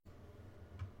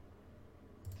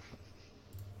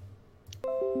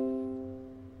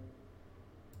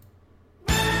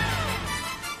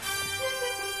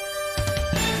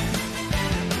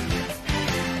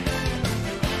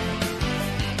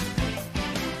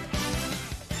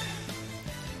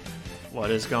What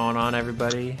is going on,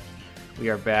 everybody? We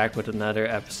are back with another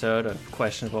episode of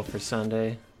Questionable for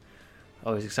Sunday.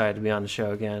 Always excited to be on the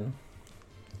show again.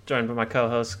 Joined by my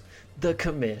co-host, the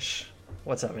Commish.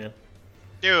 What's up, man?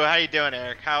 Dude, how you doing,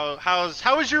 Eric? How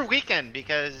was your weekend?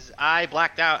 Because I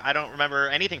blacked out. I don't remember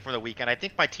anything from the weekend. I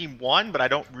think my team won, but I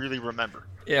don't really remember.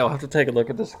 Yeah, we'll have to take a look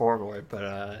at the scoreboard,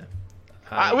 but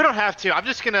we don't have to. I'm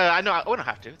just gonna. I know we don't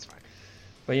have to. It's fine.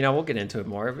 But we'll get into it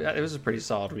more. It was a pretty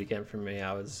solid weekend for me,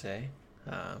 I would say.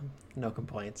 No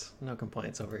complaints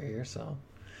over here. So,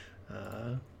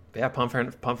 yeah, pump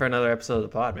for another episode of the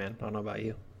pod, man. I don't know about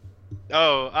you.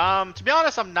 Oh, to be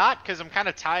honest, I'm not, because I'm kind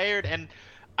of tired, and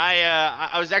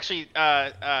I was actually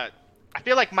I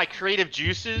feel like my creative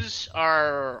juices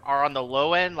are on the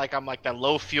low end. Like I'm like that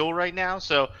low fuel right now.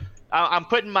 So I'm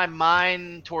putting my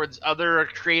mind towards other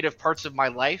creative parts of my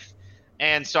life.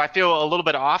 And so I feel a little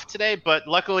bit off today, but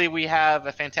luckily we have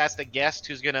a fantastic guest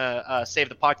who's going to save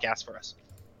the podcast for us.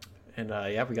 And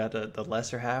yeah, we got the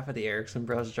lesser half of the Erickson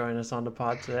bros joining us on the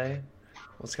pod today.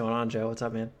 What's going on, Joe? What's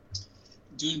up, man?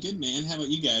 Doing good, man. How about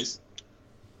you guys?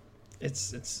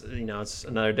 It's it's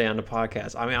another day on the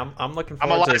podcast. I mean, I'm looking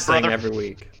forward to this thing every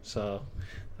week. So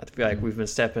I feel like we've been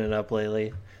stepping it up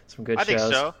lately. Some good shows. I think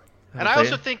so. And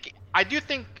I do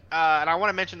think, and I want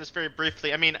to mention this very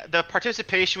briefly. I mean, the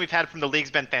participation we've had from the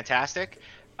league's been fantastic.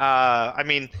 I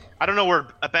mean, I don't know where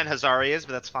Ben Hazari is,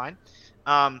 but that's fine.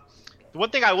 The one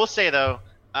thing I will say, though,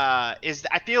 is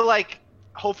I feel like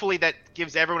hopefully that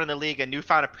gives everyone in the league a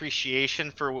newfound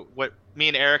appreciation for what me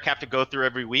and Eric have to go through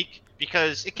every week,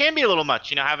 because it can be a little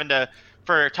much, having to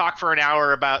talk for an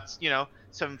hour about,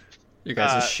 some you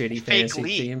guys' shitty fantasy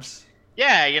league teams.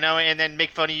 Yeah, and then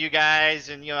make fun of you guys,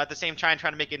 and at the same time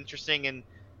trying to make it interesting, and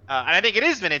I think it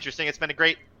has been interesting. It's been a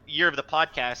great year of the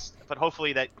podcast, but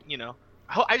hopefully that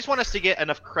I just want us to get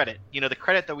enough credit, the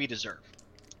credit that we deserve.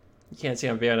 You can't see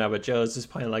on video now, but Joe's just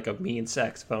playing like a mean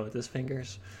saxophone with his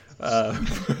fingers. I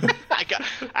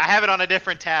have it on a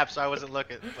different tab, so I wasn't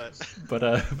looking.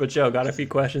 But Joe, got a few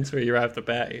questions for you right off the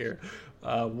bat here.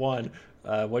 One,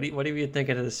 what have you been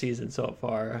thinking of the season so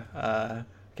far?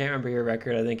 Can't remember your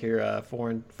record. I think you're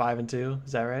 5-2.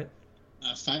 Is that right?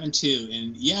 5-2,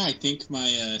 and yeah, I think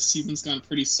my season's gone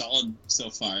pretty solid so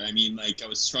far. I mean, like I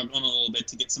was struggling a little bit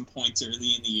to get some points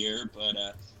early in the year,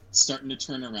 but starting to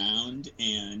turn around,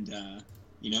 and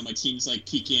my team's like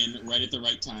peaking right at the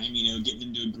right time. Getting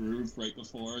into a groove right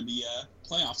before the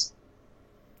playoffs.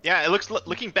 Yeah,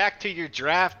 looking back to your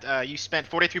draft, you spent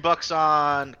 $43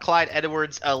 on Clyde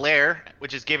Edwards-Helaire,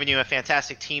 which has given you a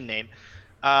fantastic team name.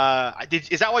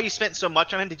 Is that why you spent so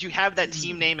much on him? Did you have that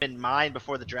team name in mind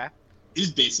before the draft? It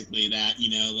was basically that,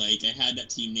 like I had that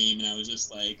team name and I was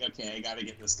just like, okay, I got to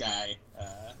get this guy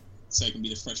so I can be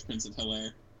the Fresh Prince of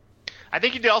Helaire. I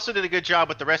think you also did a good job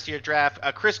with the rest of your draft.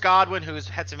 Chris Godwin, who's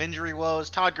had some injury woes.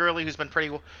 Todd Gurley, who's been pretty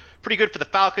good for the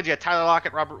Falcons. You had Tyler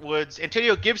Lockett, Robert Woods.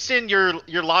 Antonio Gibson, your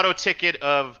lotto ticket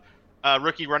of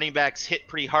rookie running backs hit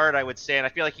pretty hard, I would say. And I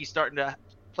feel like he's starting to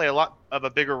play a lot of a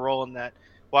bigger role in that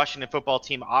Washington football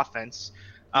team offense.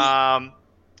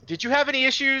 Did you have any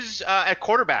issues at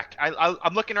quarterback?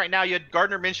 I'm looking right now. You had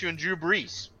Gardner Minshew and Drew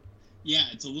Brees. Yeah,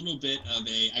 it's a little bit of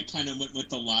I kind of went with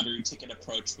the lottery ticket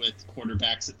approach with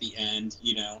quarterbacks at the end.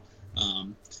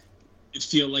 I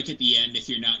feel like at the end, if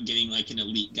you're not getting like an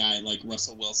elite guy like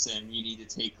Russell Wilson, you need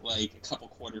to take like a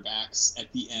couple quarterbacks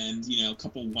at the end. A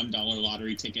couple $1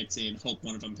 lottery tickets and hope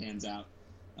one of them pans out.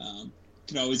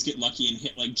 Could always get lucky and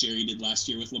hit like Jerry did last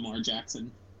year with Lamar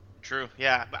Jackson. True.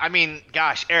 Yeah. I mean,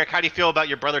 gosh, Eric, how do you feel about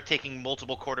your brother taking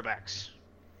multiple quarterbacks?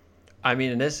 I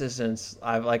mean, in this instance,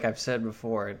 I've said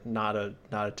before, not a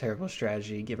terrible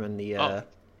strategy given the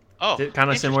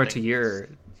kind of similar to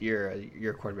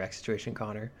your quarterback situation,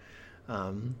 Connor.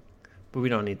 But we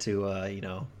don't need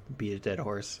to beat a dead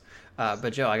horse.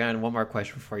 But Joe, I got one more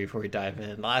question for you before we dive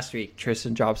in. Last week,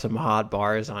 Tristan dropped some hot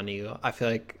bars on you. I feel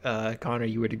like Connor,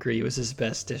 you would agree it was his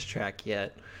best diss track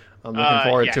yet. I'm looking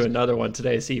forward to another one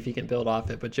today, see if he can build off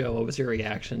it. But Joe, what was your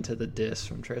reaction to the diss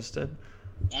from Tristan?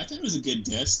 I thought it was a good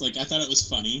diss. Like, I thought it was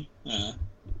funny. I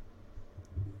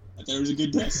thought it was a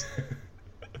good diss.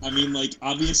 I mean, like,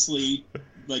 obviously,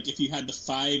 like, if you had the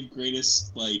 5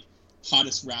 greatest, like,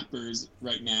 hottest rappers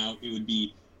right now, it would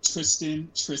be Tristan,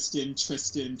 and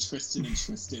Tristan,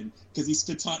 because he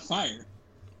spits hot fire.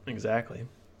 Exactly.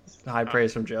 High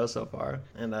praise from Joe so far.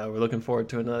 And we're looking forward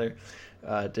to another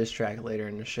diss track later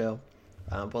in the show.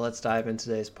 But let's dive into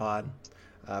today's pod.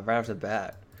 Right off the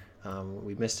bat,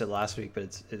 we missed it last week,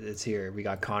 but it's here. We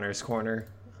got Connor's Corner.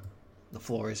 The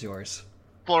floor is yours.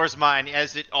 Floor is mine,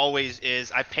 as it always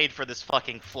is. I paid for this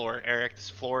fucking floor, Eric. This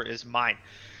floor is mine.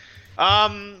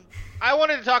 I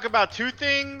wanted to talk about two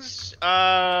things.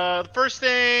 The first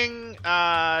thing, it's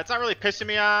not really pissing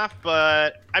me off,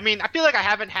 but I mean, I feel like I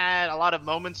haven't had a lot of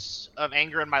moments of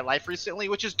anger in my life recently,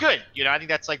 which is good. I think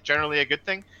that's like generally a good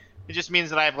thing. It just means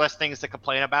that I have less things to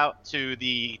complain about to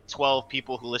the 12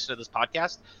 people who listen to this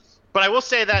podcast. But I will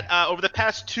say that over the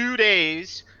past 2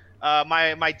 days,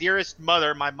 my dearest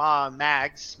mother, my mom,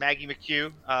 Maggie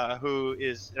McHugh, who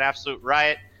is an absolute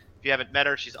riot. If you haven't met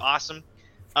her, she's awesome.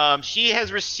 She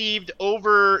has received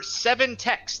over 7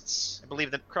 texts. I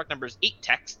believe the correct number is 8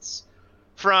 texts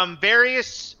from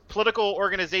various political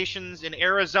organizations in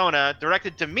Arizona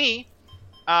directed to me,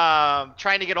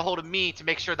 trying to get a hold of me to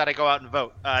make sure that I go out and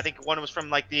vote. I think one was from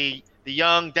like the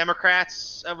Young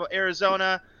Democrats of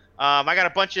Arizona. I got a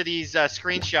bunch of these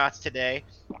screenshots today.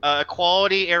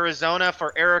 Equality Arizona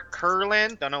for Erik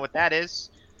Kurland. Don't know what that is.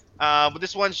 But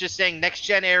this one's just saying Next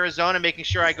Gen Arizona, making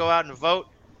sure I go out and vote.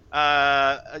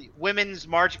 Women's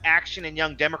March Action and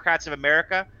Young Democrats of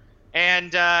America.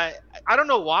 And I don't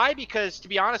know why, because to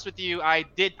be honest with you, I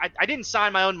didn't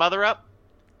sign my own mother up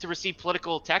to receive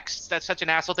political texts. That's such an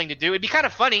asshole thing to do. It'd be kind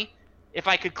of funny if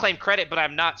I could claim credit, but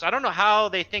I'm not. So I don't know how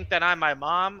they think that I'm my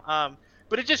mom.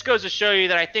 But it just goes to show you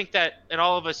that I think that, and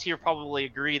all of us here probably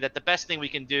agree, that the best thing we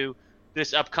can do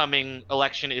this upcoming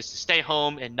election is to stay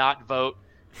home and not vote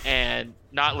and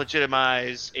not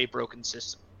legitimize a broken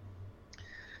system.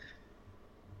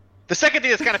 The second thing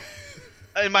that's kind of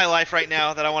in my life right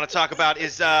now that I want to talk about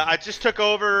is I just took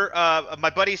over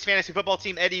my buddy's fantasy football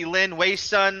team, Eddie Lynn, Way's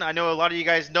son. I know a lot of you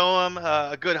guys know him,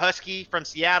 a good Husky from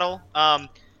Seattle.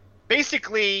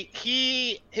 Basically,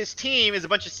 his team is a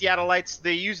bunch of Seattleites.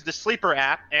 They use the Sleeper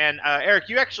app. And Erik,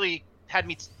 you actually had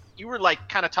me you were like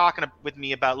kind of talking with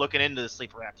me about looking into the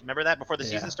Sleeper app. Do you remember that before the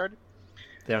season started?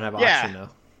 They don't have auction though.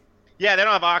 Yeah, they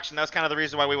don't have auction. That was kind of the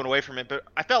reason why we went away from it. But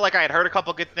I felt like I had heard a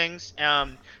couple good things.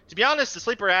 To be honest, the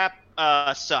Sleeper app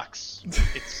sucks.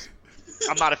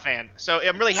 I'm not a fan. So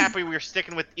I'm really happy we were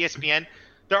sticking with ESPN.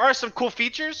 There are some cool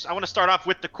features. I want to start off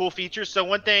with the cool features. So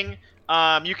one thing,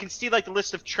 you can see like the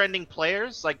list of trending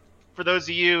players. Like for those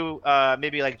of you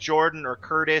maybe like Jordan or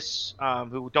Curtis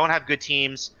who don't have good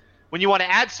teams, when you want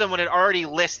to add someone, it already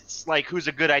lists like who's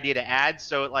a good idea to add.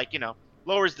 So it like,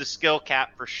 lowers the skill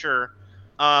cap for sure.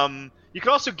 You can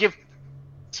also give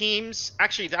teams,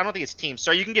 actually, I don't think it's teams.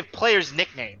 So you can give players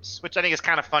nicknames, which I think is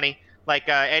kind of funny. Like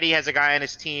Eddie has a guy on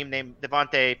his team named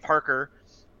Devontae Parker,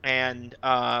 and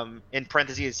in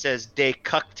parentheses it says De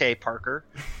Cucktae Parker.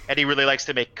 Eddie really likes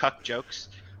to make cuck jokes.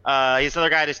 He has another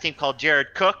guy on his team called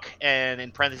Jared Cook, and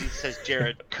in parentheses it says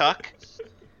Jared Cuck.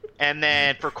 And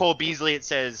then for Cole Beasley it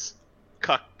says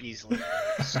Cuck Beasley.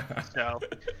 So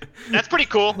that's pretty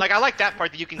cool. Like I like that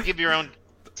part that you can give your own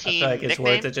team I feel like it's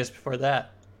nickname. worth it just for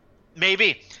that.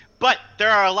 Maybe. But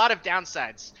there are a lot of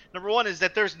downsides. Number one is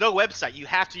that there's no website. You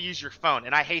have to use your phone,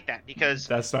 and I hate that because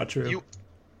that's not true.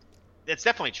 It's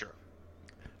definitely true.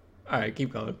 All right,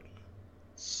 keep going.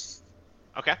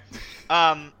 Okay.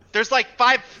 There's like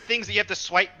 5 things that you have to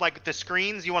swipe, like the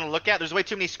screens you want to look at. There's way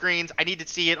too many screens. I need to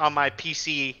see it on my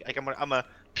PC. Like I'm a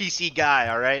PC guy,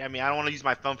 all right? I mean, I don't want to use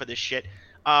my phone for this shit.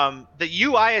 The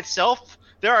UI itself,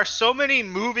 there are so many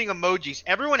moving emojis.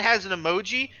 Everyone has an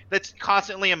emoji that's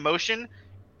constantly in motion.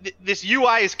 This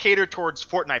UI is catered towards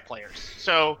Fortnite players.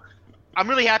 So I'm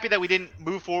really happy that we didn't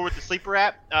move forward with the Sleeper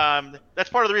app. That's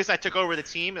part of the reason I took over the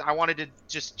team. I wanted to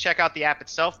just check out the app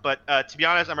itself. But to be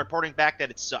honest, I'm reporting back that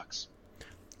it sucks.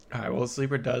 All right, well,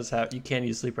 Sleeper does have... You can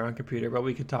use Sleeper on computer, but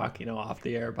we could talk, off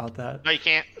the air about that. No, you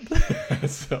can't.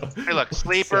 So, hey, look,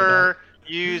 Sleeper,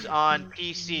 use on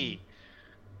PC.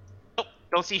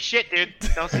 Don't see shit, dude.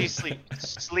 Don't see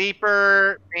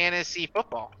Sleeper Fantasy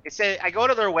Football. It says I go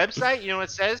to their website. You know what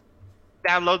it says?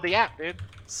 Download the app, dude.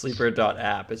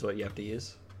 Sleeper.app is what you have to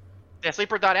use. Yeah,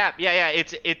 Sleeper.app. Yeah.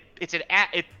 It's an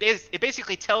app. It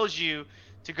basically tells you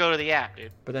to go to the app,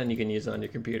 dude. But then you can use it on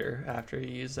your computer after you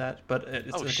use that. But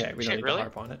it's okay. We don't need to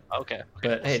harp on it. Okay.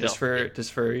 But hey, just for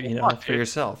for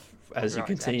yourself, as you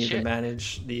continue to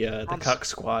manage the Cuck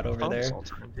squad over there,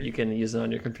 you can use it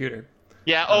on your computer.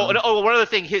 Yeah. One other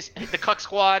thing. The Cuck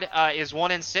squad is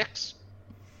 1-6,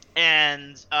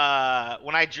 and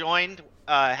when I joined,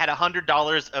 had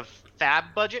 $100 of fab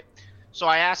budget. So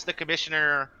I asked the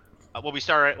commissioner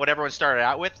what everyone started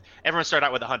out with. Everyone started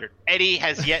out with 100. Eddie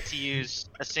has yet to use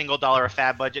a single dollar of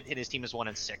fab budget, and his team is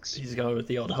 1-6. He's going with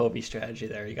the old Hobie strategy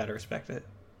there. You got to respect it.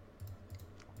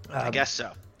 I guess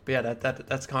so. But yeah,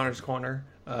 that's Connor's Corner.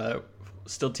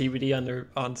 Still TBD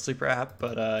on Sleeper app,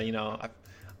 but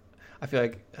I feel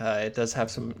like it does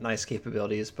have some nice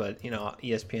capabilities, but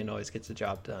ESPN always gets the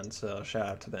job done, so shout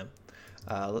out to them.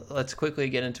 Let's quickly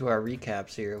get into our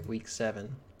recaps here of Week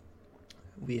 7.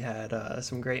 we had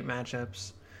some great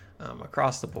matchups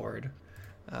across the board.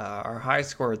 Our high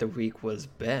score of the week was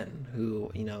Ben,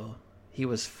 who, he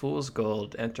was fool's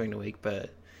gold entering the week,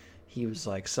 but he was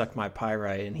like, suck my pie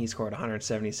right, and he scored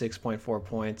 176.4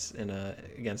 points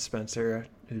against Spencer,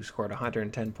 who scored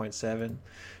 110.7.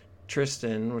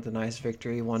 Tristan with a nice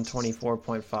victory,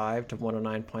 124.5 to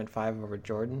 109.5 over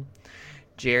Jordan.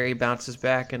 Jerry bounces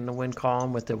back in the win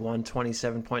column with the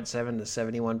 127.7 to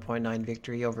 71.9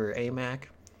 victory over AMAC.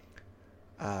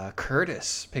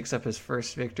 Curtis picks up his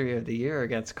first victory of the year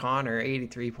against Connor,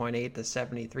 83.8 to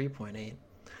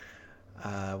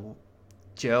 73.8.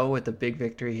 Joe with the big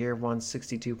victory here,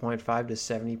 162.5 to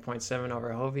 70.7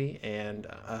 over Hovey. And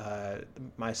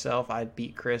myself, I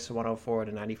beat Chris 104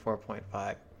 to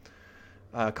 94.5.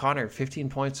 Connor, 15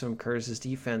 points from Curtis's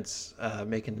defense,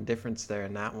 making a difference there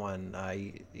in that one.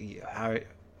 How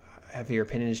have your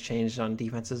opinions changed on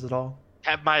defenses at all?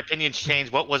 Have my opinions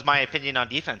changed? What was my opinion on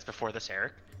defense before this,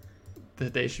 Erik?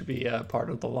 That they should be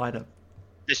part of the lineup.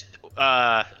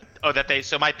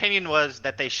 So my opinion was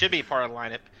that they should be part of the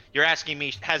lineup. You're asking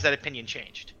me, has that opinion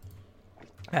changed?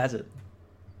 Has it?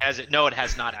 No, it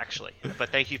has not, actually. But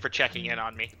thank you for checking in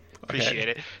on me. Appreciate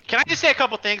it. Can I just say a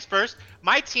couple things first?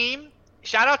 My team,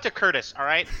 shout out to Curtis, all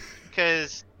right?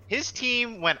 Because his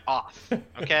team went off,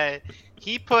 okay?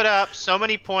 He put up so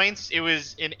many points. It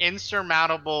was an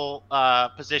insurmountable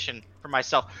position for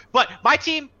myself. But my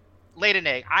team laid an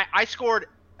egg. I scored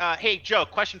hey, Joe,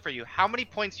 question for you. How many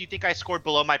points do you think I scored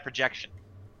below my projection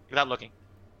without looking?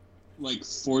 Like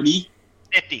 40?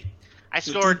 50. I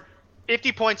scored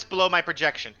 50 points below my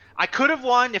projection. I could have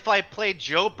won if I played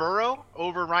Joe Burrow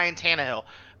over Ryan Tannehill.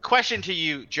 Question to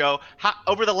you, Joe.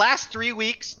 Over the last 3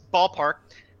 weeks, ballpark,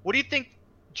 what do you think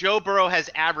Joe Burrow has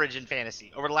averaged in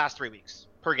fantasy over the last 3 weeks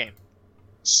per game?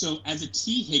 So as a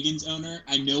T. Higgins owner,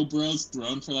 I know Burrow's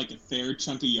thrown for like a fair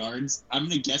chunk of yards. I'm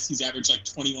going to guess he's averaged like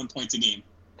 21 points a game.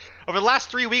 Over the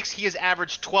last 3 weeks, he has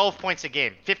averaged 12 points a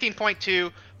game.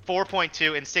 15.2,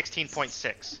 4.2, and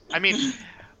 16.6. I mean,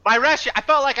 my rush, I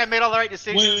felt like I made all the right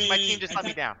decisions. Wait, my team just let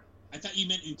me down. I thought you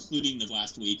meant including the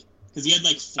last week. Because he had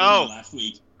like 40 last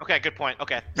week. Okay, good point.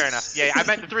 Okay, fair enough. Yeah, I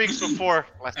meant the 3 weeks before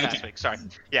last week. Sorry.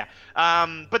 Yeah.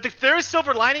 But there is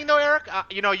silver lining, though, Erik.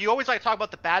 You always like to talk about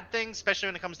the bad things, especially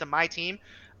when it comes to my team.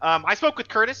 I spoke with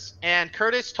Curtis, and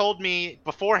Curtis told me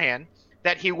beforehand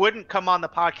that he wouldn't come on the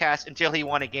podcast until he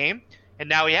won a game, and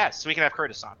now he has, so we can have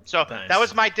Curtis on. So nice.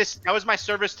 that was my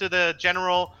service to the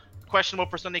general questionable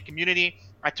for Sunday community.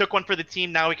 I took one for the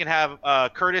team. Now we can have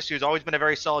Curtis, who's always been a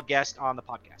very solid guest on the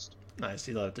podcast. Nice.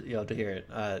 You love to hear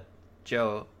it.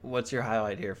 Joe, what's your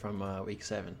highlight here from week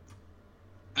 7?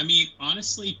 I mean,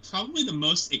 honestly, probably the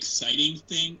most exciting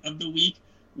thing of the week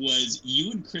was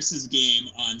you and Chris's game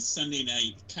on Sunday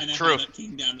night. Kind of how that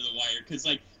came down to the wire, because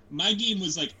like my game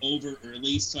was like over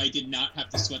early, so I did not have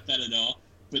to sweat that at all.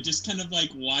 But just kind of like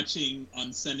watching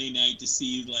on Sunday night to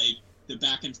see like the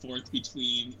back and forth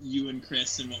between you and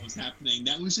Chris and what was happening,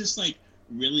 that was just like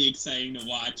really exciting to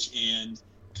watch, and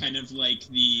kind of like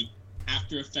the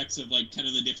after effects of like kind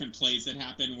of the different plays that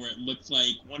happened where it looked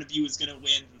like one of you was going to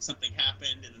win and something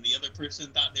happened, and then the other person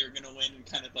thought they were going to win, and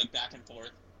kind of like back and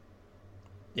forth.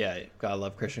 Yeah, gotta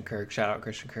love Christian Kirk. Shout out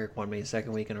Christian Kirk, won me 2nd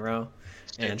week in a row.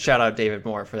 And shout out David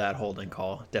Moore for that holding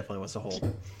call. Definitely was a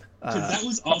hold. That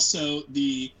was also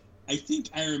I think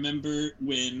I remember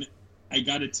when I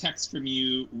got a text from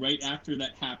you right after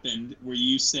that happened where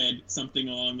you said something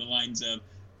along the lines of,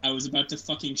 I was about to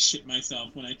fucking shit myself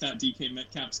when I thought DK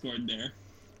Metcalf scored there.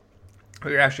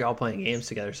 We were actually all playing games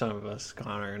together, some of us,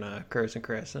 Connor and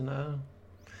Chris, and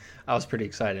I was pretty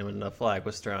excited when the flag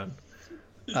was thrown.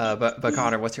 But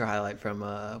Connor, what's your highlight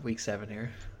from week 7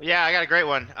 here? Yeah, I got a great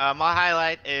one. My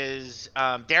highlight is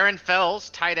Darren Fells,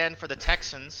 tight end for the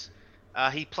Texans.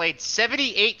 He played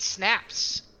 78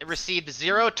 snaps, received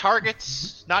 0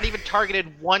 targets, not even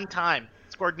targeted 1 time.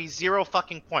 Scored me 0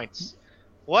 fucking points.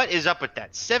 What is up with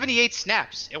that? 78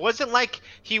 snaps. It wasn't like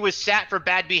he was sat for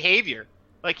bad behavior.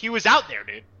 Like, he was out there,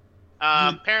 dude.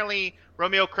 Apparently,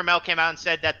 Romeo Crennel came out and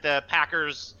said that the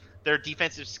Packers, their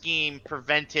defensive scheme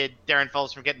prevented Darren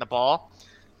Fells from getting the ball.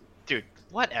 Dude,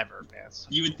 whatever, man.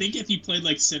 You would think if he played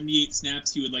like 78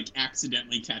 snaps, he would like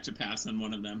accidentally catch a pass on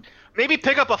one of them. Maybe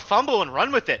pick up a fumble and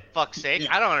run with it, fuck's sake.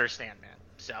 Yeah. I don't understand, man.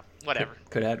 So, whatever.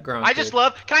 Could add Gronk. I just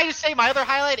love... Can I just say my other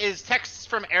highlight is texts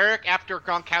from Erik after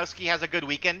Gronkowski has a good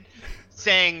weekend,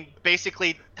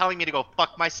 basically telling me to go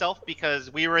fuck myself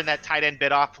because we were in that tight end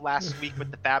bid off last week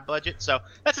with the fab budget. So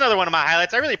that's another one of my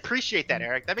highlights. I really appreciate that,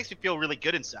 Erik. That makes me feel really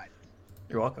good inside.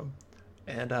 You're welcome.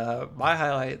 And my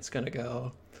highlight's going to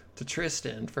go to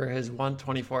Tristan for his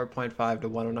 124.5 to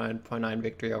 109.9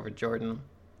 victory over Jordan.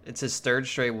 It's his third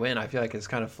straight win. I feel like it's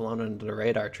kind of flown under the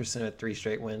radar. Tristan had 3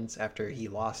 straight wins after he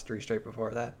lost 3 straight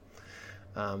before that.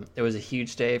 It was a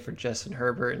huge day for Justin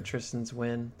Herbert and Tristan's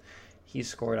win. He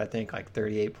scored, I think, like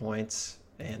 38 points.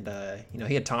 And,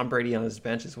 he had Tom Brady on his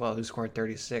bench as well, who scored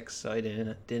 36. So he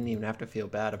didn't even have to feel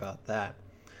bad about that.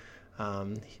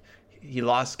 He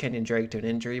lost Kenyon Drake to an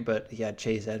injury, but he had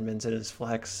Chase Edmonds in his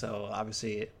flex. So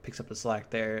obviously it picks up the slack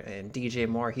there. And DJ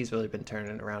Moore, he's really been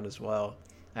turning it around as well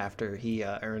after he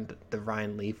earned the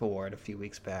Ryan Leaf Award a few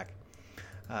weeks back.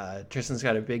 Tristan's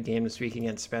got a big game this week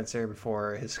against Spencer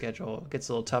before his schedule gets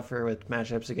a little tougher with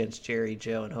matchups against Jerry,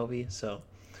 Joe, and Hovey. So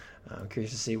I'm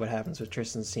curious to see what happens with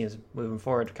Tristan's teams moving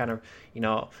forward. Kind of,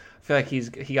 I feel like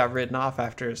he got written off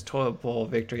after his toilet bowl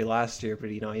victory last year, but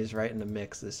he's right in the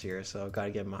mix this year. So got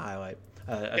to give him a highlight,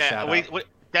 shout out.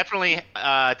 Definitely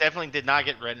did not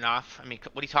get written off. I mean,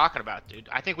 what are you talking about, dude?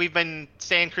 I think we've been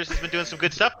saying Chris has been doing some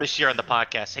good stuff this year on the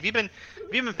podcast. Have you been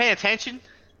paying attention?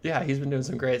 Yeah, he's been doing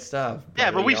some great stuff.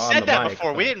 But we've said that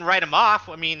before. We didn't write him off.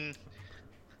 I mean,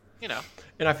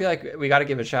 And I feel like we got to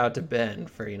give a shout out to Ben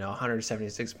for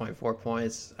 176.4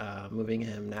 points, moving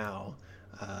him now.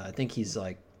 I think he's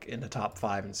like in the top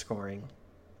 5 in scoring.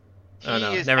 He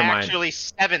is actually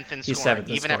 7th in scoring,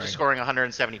 even after scoring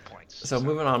 170 points. So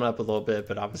moving on up a little bit,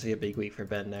 but obviously a big week for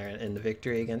Ben there in the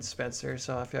victory against Spencer.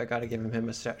 So I feel I got to give him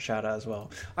a shout out as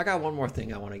well. I got one more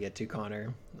thing I want to get to,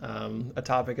 Connor. A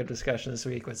topic of discussion this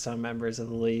week with some members of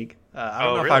the league. I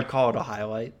don't know if I'd call it a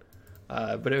highlight,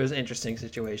 but it was an interesting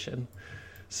situation.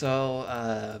 So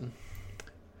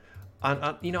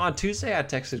on Tuesday, I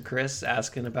texted Chris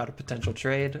asking about a potential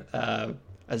trade.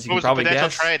 As you can probably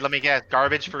guess, trade? Let me guess.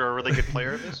 Garbage for a really good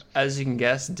player of this? As you can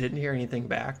guess, didn't hear anything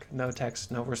back. No text,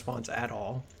 no response at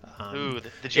all.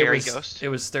 The Jerry ghost. It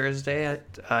was Thursday.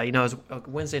 It was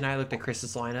Wednesday night. I looked at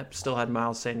Chris's lineup. Still had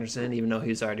Miles Sanders in, even though he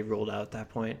was already ruled out at that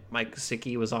point. Mike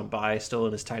Gesicki was on bye, still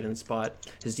in his tight end spot.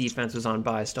 His defense was on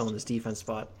bye, still in his defense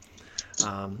spot.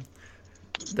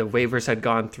 The waivers had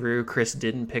gone through. Chris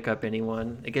didn't pick up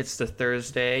anyone. It gets to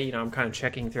Thursday. I'm kind of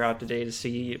checking throughout the day to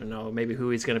see, maybe who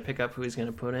he's going to pick up, who he's going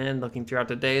to put in. Looking throughout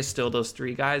the day, still those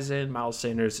 3 guys in. Miles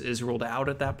Sanders is ruled out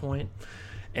at that point.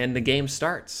 And the game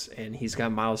starts, and he's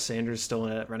got Miles Sanders still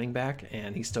in at running back,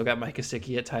 and he's still got Mike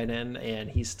Gesicki at tight end, and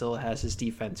he still has his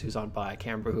defense who's on bye. I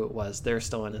can't remember who it was. They're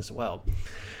still in as well.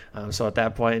 So at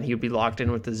that point, he would be locked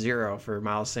in with the 0 for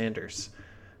Miles Sanders.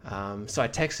 So I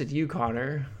texted you,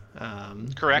 Connor.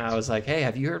 Correct. And I was like, "Hey,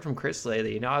 have you heard from Chris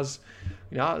lately?" I was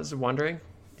wondering.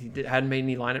 He hadn't made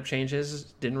any lineup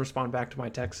changes. Didn't respond back to my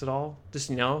text at all. Just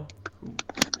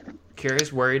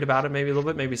curious, worried about it maybe a little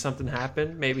bit. Maybe something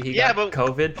happened. Maybe he got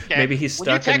COVID. Okay. Maybe he's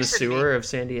stuck in the sewer of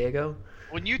San Diego.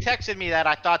 When you texted me that,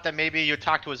 I thought that maybe you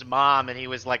talked to his mom and he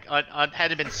was like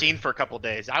hadn't been seen for a couple of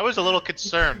days. I was a little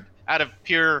concerned. Out of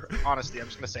pure honesty, I'm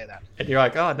just going to say that. And you're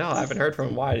like, oh, no, I haven't heard from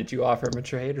him. Why? Did you offer him a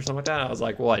trade or something like that? And I was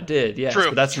like, well, I did, yes.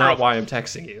 But that's not why I'm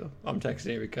texting you. I'm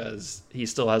texting you because he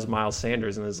still has Miles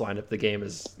Sanders in his lineup. The game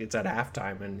it's at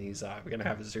halftime, and he's going to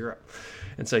have a 0.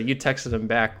 And so you texted him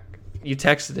back. You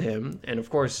texted him, and, of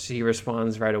course, he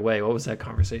responds right away. What was that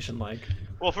conversation like?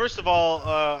 Well, first of all,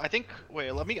 I think – wait,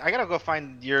 I got to go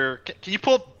find your – can you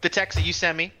pull up the text that you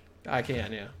sent me? I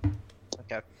can, yeah.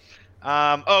 Okay.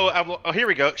 Here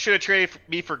we go. Should have traded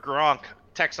me for Gronk.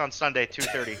 Text on Sunday,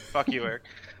 2:30. Fuck you, Erik.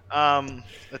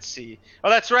 Let's see. Oh,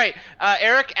 that's right.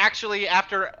 Erik actually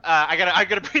after I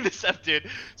gotta bring this up, dude.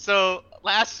 So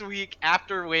last week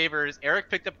after waivers, Erik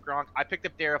picked up Gronk. I picked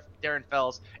up Darren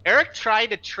Fells. Erik tried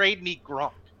to trade me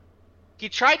Gronk. He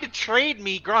tried to trade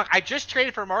me Gronk. I just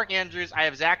traded for Mark Andrews. I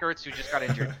have Zach Ertz, who just got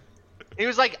injured. He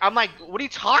was like, I'm like, what are you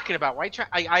talking about? Why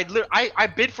I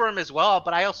bid for him as well,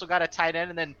 but I also got a tight end,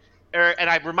 and then. And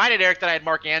I reminded Erik that I had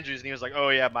Mark Andrews, and he was like, "Oh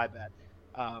yeah, my bad,"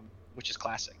 which is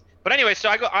classic. But anyway, so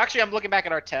I'm looking back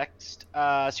at our text.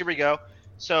 So here we go.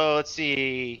 So let's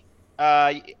see.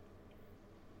 Okay,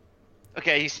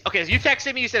 so you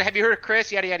texted me. You said, "Have you heard of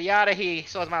Chris?" Yada yada yada. He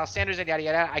still has Miles Sanders. And yada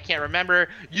yada. I can't remember.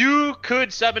 You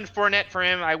could sub in Fournette for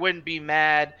him. I wouldn't be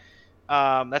mad.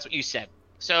 That's what you said.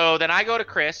 So then I go to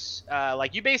Chris.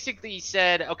 Like you basically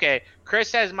said, okay,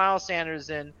 Chris has Miles Sanders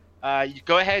in. You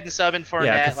go ahead and sub in Fournette.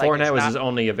 Yeah, because Fournette was his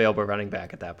only available running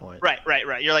back at that point. Right.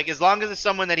 You're like, as long as it's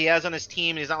someone that he has on his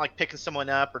team, he's not like picking someone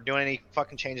up or doing any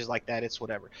fucking changes like that. It's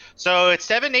whatever. So it's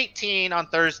 7:18 on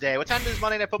Thursday. What time does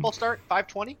Monday Night Football start?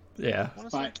 5:20? Yeah.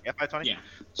 5:20. Yeah.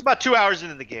 It's about 2 hours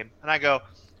into the game, and I go,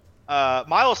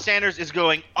 Miles Sanders is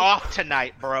going off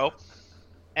tonight, bro.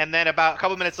 And then about a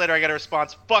couple minutes later, I got a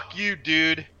response, "Fuck you,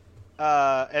 dude."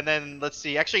 And then let's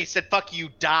see. Actually, he said "fuck you,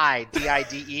 die,"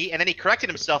 D-I-D-E, and then he corrected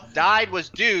himself. Died was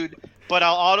dude. but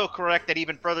I'll autocorrect that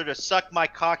even further to suck my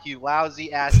cock, you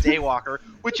lousy ass daywalker,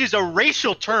 which is a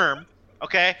racial term.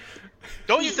 Okay,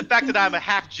 don't use the fact that I'm a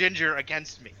half ginger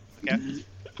against me. Okay.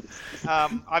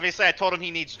 Obviously, I told him he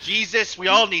needs Jesus. We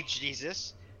all need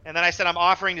Jesus. And then I said I'm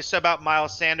offering to sub out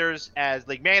Miles Sanders as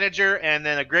league manager. And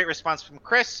then a great response from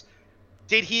Chris.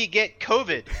 Did he get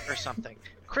COVID or something?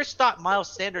 Chris thought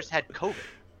Miles Sanders had COVID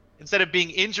instead of being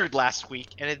injured last week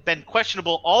and had been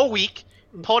questionable all week.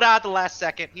 Pulled out at the last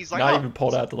second. He's like, not even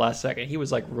pulled out at the last second. He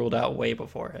was like ruled out way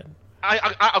beforehand.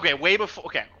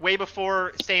 Way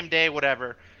before, same day,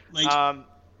 whatever. Like,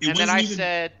 and then I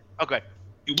said, good.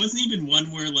 It wasn't even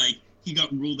one where like he got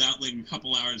ruled out like a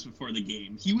couple hours before the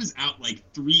game. He was out like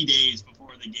 3 days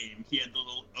before the game. He had the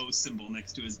little O symbol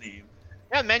next to his name.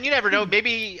 Yeah, man, you never know.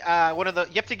 Maybe you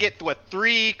have to get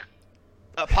 3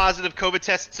 positive COVID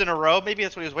tests in a row. Maybe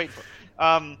that's what he was waiting for.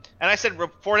 And I said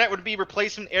Fournette would be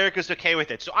replacement. Eric is okay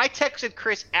with it. So I texted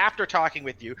Chris after talking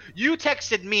with you. You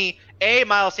texted me, A,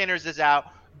 Miles Sanders is out.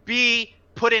 B,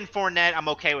 put in Fournette. I'm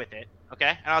okay with it.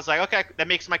 Okay. And I was like, okay, that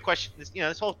makes my question,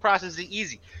 this whole process is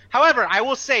easy. However, I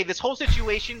will say this whole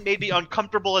situation made me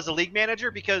uncomfortable as a league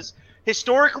manager because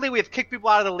historically we have kicked people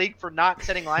out of the league for not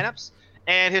setting lineups.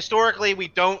 And historically we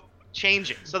don't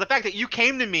change it. So the fact that you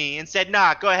came to me and said,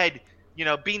 nah, go ahead,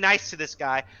 be nice to this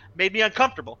guy made me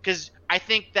uncomfortable because I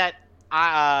think that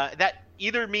that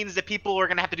either means that people are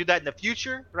going to have to do that in the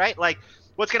future, right? Like,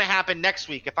 what's going to happen next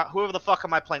week if whoever the fuck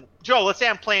am I playing? Joe, let's say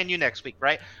I'm playing you next week,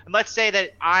 right? And let's say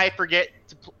that I forget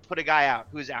to put a guy out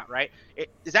who's out, right?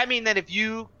 Does that mean that if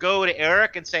you go to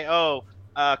Erik and say,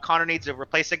 Connor needs to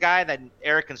replace a guy, then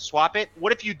Erik can swap it?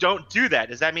 What if you don't do that?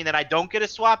 Does that mean that I don't get a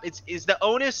swap? Is the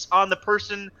onus on the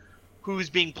person who's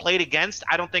being played against?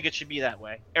 I don't think it should be that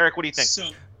way. Erik, what do you think?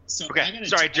 So okay.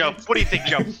 Sorry, Joe. What do you think,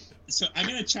 Joe? So I'm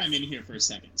going to chime in here for a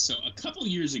second. So a couple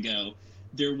years ago,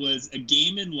 there was a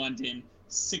game in London,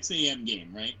 6 a.m.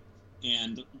 game, right?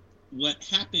 And what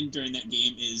happened during that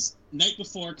game is night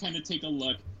before, kind of take a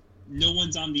look. No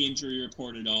one's on the injury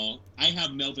report at all. I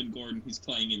have Melvin Gordon who's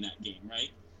playing in that game,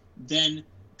 right? Then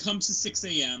comes to 6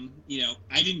 a.m.,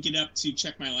 I didn't get up to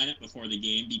check my lineup before the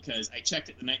game because I checked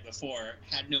it the night before,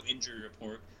 had no injury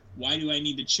report. Why do I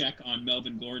need to check on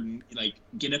Melvin Gordon,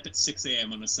 get up at 6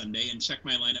 a.m. on a Sunday and check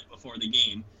my lineup before the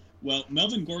game? Well,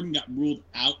 Melvin Gordon got ruled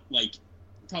out,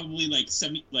 probably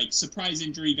surprise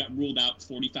injury, got ruled out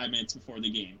 45 minutes before the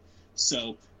game.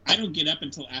 So I don't get up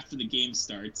until after the game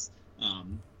starts.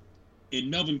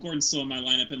 And Melvin Gordon's still in my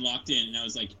lineup and locked in. And I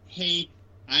was like, hey,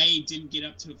 I didn't get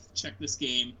up to check this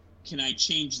game. Can I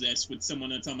change this with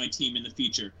someone that's on my team in the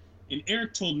future? And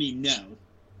Erik told me no.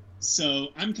 So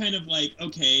I'm kind of like,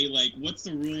 okay, what's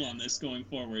the rule on this going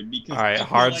forward? Because all right,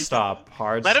 hard stop.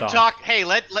 Let him talk. Hey,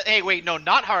 wait, no,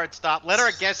 not hard stop. Let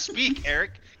our guest speak,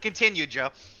 Erik. Continue, Joe.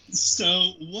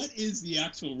 So what is the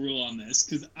actual rule on this?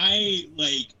 Because I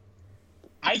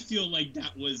feel like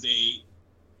that was a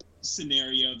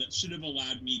scenario that should have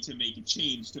allowed me to make a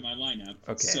change to my lineup.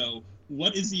 Okay. So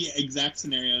what is the exact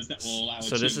scenarios that will allow a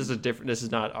change? This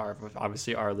is not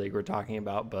obviously our league we're talking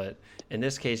about, but in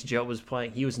this case, Joe was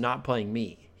playing. He was not playing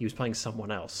me. He was playing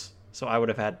someone else. So I would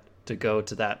have had to go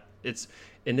to that.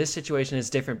 In this situation,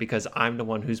 it's different because I'm the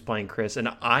one who's playing Chris, and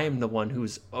I'm the one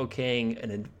who's okaying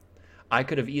and I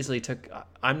could have easily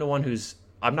I'm the one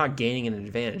I'm not gaining an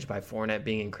advantage by Fournette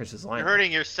being in Chris's lineup. You're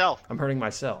hurting yourself. I'm hurting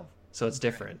myself. So it's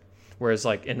different. Whereas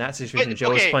in that situation, Joe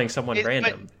was playing someone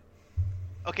random.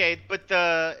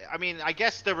 I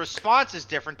guess the response is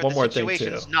different, but the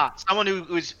situation is not. Someone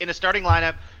who's in a starting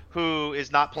lineup who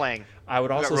is not playing. I would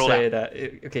also say that,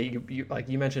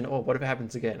 you mentioned, what if it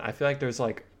happens again? I feel like there's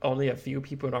only a few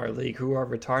people in our league who are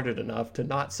retarded enough to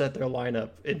not set their lineup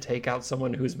and take out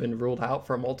someone who's been ruled out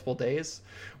for multiple days.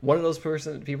 One of those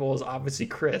people is obviously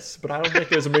Chris, but I don't think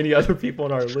there's many other people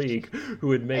in our league who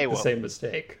would make the same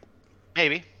mistake.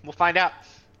 Maybe. We'll find out.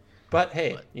 But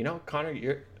hey,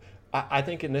 Connor, I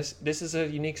think in this is a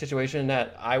unique situation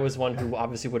that I was one who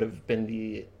obviously would have been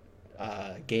the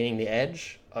gaining the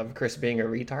edge of Chris being a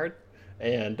retard,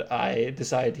 and I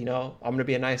decided, I'm going to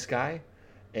be a nice guy,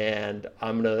 and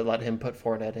I'm going to let him put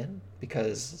Fournette in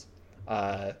because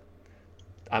I'm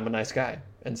a nice guy,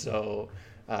 and so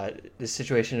this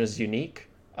situation is unique,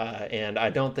 and I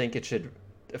don't think it should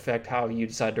affect how you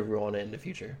decide to rule on it in the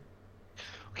future.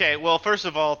 Okay, well, first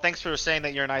of all, thanks for saying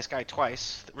that you're a nice guy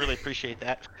twice. Really appreciate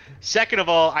that. Second of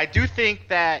all, I do think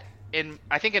that in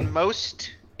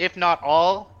most, if not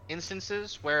all,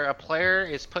 instances where a player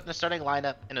is put in the starting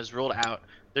lineup and is ruled out,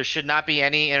 there should not be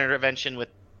any intervention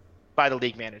by the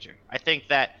league manager. I think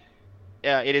that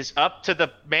it is up to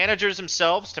the managers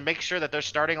themselves to make sure that their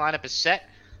starting lineup is set.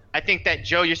 I think that,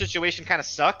 Joe, your situation kind of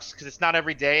sucks because it's not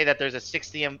every day that there's a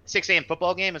 6 a.m.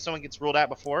 football game and someone gets ruled out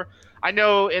before. I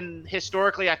know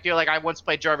historically, I feel like I once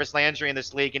played Jarvis Landry in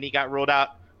this league and he got ruled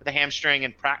out with a hamstring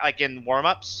in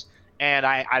warm-ups, and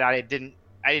I didn't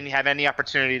have any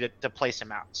opportunity to place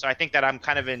him out. So I think that I'm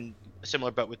kind of in a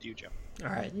similar boat with you, Joe. All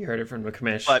right, you heard it from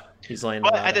McCamish. But he's laying.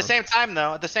 But at the same time,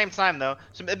 though,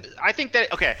 so I think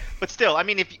that but still, I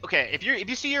mean, if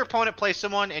you see your opponent play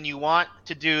someone and you want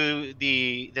to do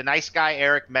the nice guy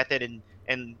Erik method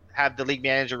and have the league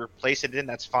manager replace it, then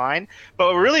that's fine.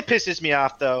 But what really pisses me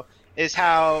off though is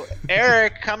how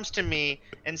Erik comes to me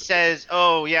and says,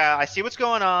 "Oh yeah, I see what's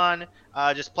going on.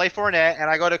 Just play Fournette." And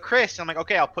I go to Chris, and I'm like,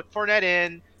 "Okay, I'll put Fournette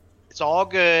in. It's all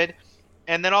good."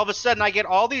 And then all of a sudden, I get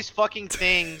all these fucking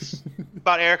things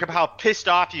about Erik, about how pissed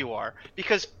off you are,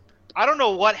 because I don't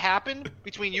know what happened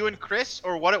between you and Chris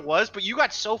or what it was, but you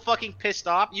got so fucking pissed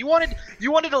off. You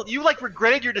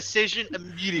regretted your decision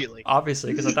immediately.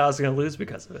 Obviously, because I thought I was going to lose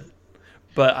because of it.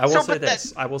 But I will say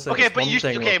this. I will say this one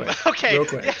thing real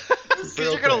quick. Because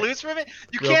you're going to lose from it?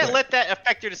 You can't let that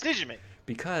affect your decision making.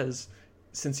 Because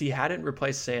since he hadn't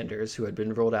replaced Sanders, who had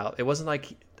been ruled out, it wasn't like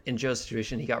in Joe's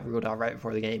situation he got ruled out right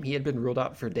before the game. He had been ruled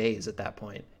out for days at that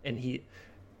point. And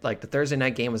the Thursday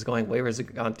night game was going, waivers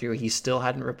had gone through. He still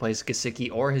hadn't replaced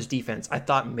Gesicki or his defense. I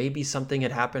thought maybe something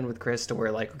had happened with Chris to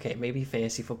where, maybe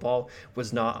fantasy football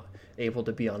was not able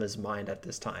to be on his mind at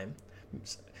this time.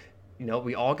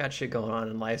 We all got shit going on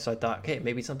in life, so I thought, okay,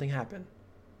 maybe something happened.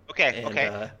 Okay.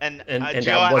 And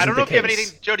Joe, I don't know if you have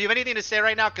anything. Joe, do you have anything to say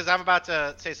right now? Because I'm about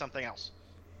to say something else.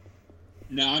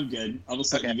 No, I'm good. I'll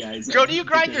just let you guys. Joe, do you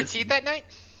grind your teeth at night?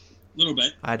 A little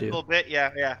bit. I do. A little bit,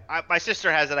 yeah. My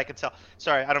sister has it, I can tell.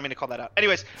 Sorry, I don't mean to call that out.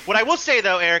 Anyways, what I will say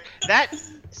though, Erik, that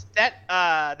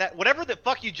whatever the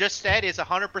fuck you just said is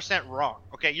 100% wrong.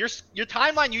 Okay, your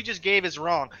timeline you just gave is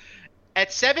wrong.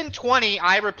 At 7:20,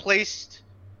 I replaced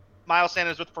Miles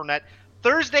Sanders with Fournette.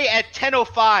 Thursday at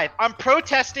 10:05, I'm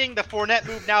protesting the Fournette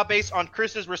move now based on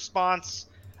Chris's response.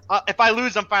 If I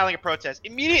lose, I'm filing a protest.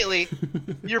 Immediately,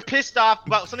 you're pissed off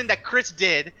about something that Chris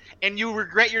did, and you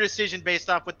regret your decision based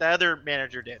off what the other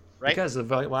manager did, right? Because of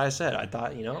what I said. I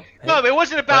thought, hey, no, it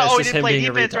wasn't about, he didn't play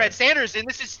defense right, Sanders, and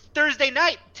this is Thursday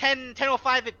night,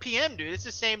 10:05 p.m., dude. It's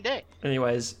the same day.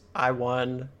 Anyways, I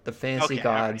won. The fantasy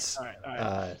gods,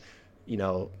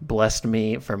 blessed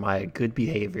me for my good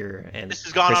behavior, and this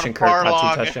has gone Christian on far Kirk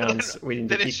long. 2 touchdowns. We need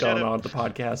to keep going on with the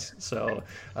podcast. So,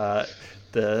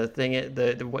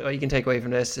 what you can take away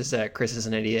from this is that Chris is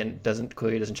an idiot and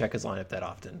clearly doesn't check his lineup that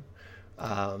often.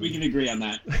 We can agree on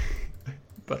that.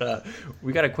 But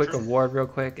we got a quick award real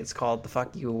quick. It's called the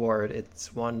Fuck You Award.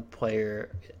 It's one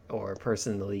player or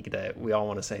person in the league that we all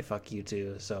want to say fuck you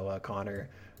to. So Connor,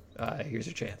 here's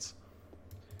your chance.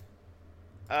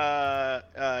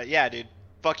 Yeah, dude.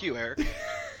 Fuck you, Erik.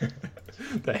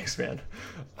 Thanks, man.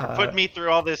 Put me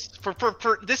through all this for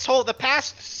the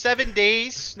past 5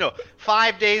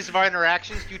 days of our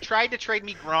interactions. You tried to trade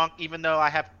me Gronk, even though I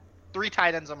have 3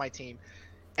 tight ends on my team,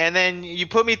 and then you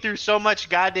put me through so much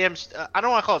goddamn. I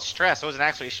don't want to call it stress. It wasn't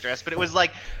actually stress, but it was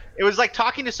like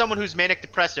talking to someone who's manic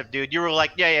depressive, dude. You were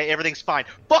like, yeah, everything's fine.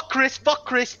 Fuck Chris.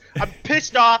 I'm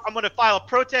pissed off. I'm gonna file a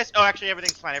protest. Oh, actually,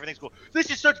 everything's fine. Everything's cool. This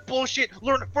is such bullshit.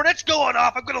 Fournette's going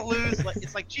off. I'm gonna lose.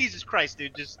 It's like Jesus Christ,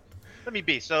 dude. Just let me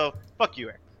be. So fuck you,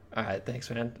 Erik. All right, thanks,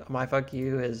 man. My fuck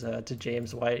you is to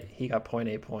James White. He got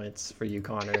 0.8 points for you,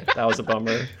 Connor. That was a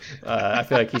bummer. I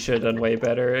feel like he should have done way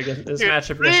better against this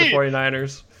matchup against the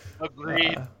 49ers.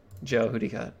 Agreed. Joe, who do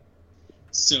you got?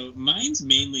 So mine's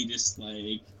mainly just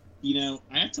I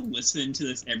have to listen to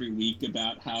this every week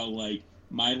about how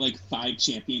my 5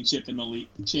 championships in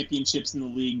the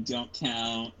league don't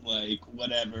count,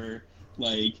 whatever.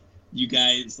 You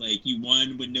guys you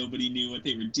won when nobody knew what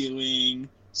they were doing.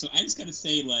 So I just gotta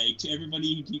say, to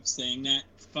everybody who keeps saying that,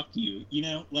 fuck you.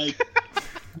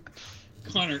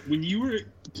 Connor,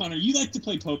 you like to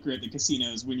play poker at the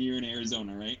casinos when you were in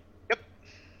Arizona, right? Yep.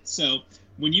 So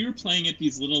when you were playing at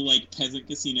these little peasant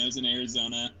casinos in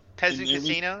Arizona. Peasant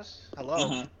casinos? Hello.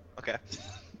 Uh-huh. Okay.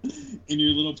 In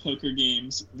your little poker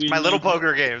games.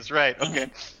 Poker games, right? Okay.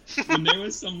 When there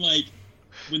was some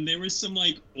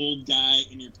old guy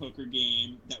in your poker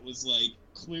game that was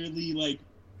clearly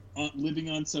living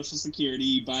on Social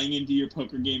Security, buying into your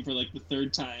poker game for the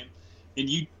 3rd time, and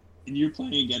you're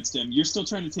playing against him, you're still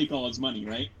trying to take all his money,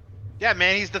 right? Yeah,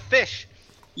 man, he's the fish.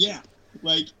 Yeah.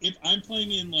 If I'm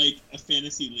playing in a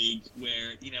fantasy league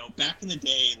where, back in the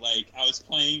day, I was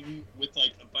playing with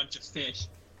a bunch of fish,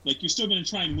 you're still going to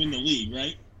try and win the league,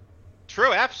 right?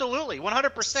 True, absolutely,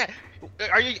 100%.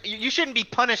 You shouldn't be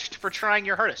punished for trying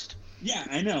your hardest. Yeah,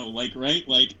 I know. Like, right?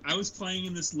 Like, I was playing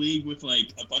in this league with like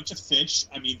a bunch of fish.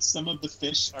 I mean, some of the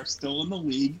fish are still in the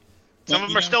league. But, some of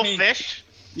them are still fish.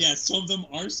 Yeah, some of them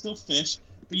are still fish.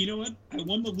 But you know what? I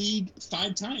won the league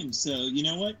 5 times. So you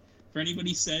know what? For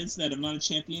anybody says that I'm not a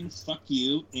champion, fuck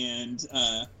you. And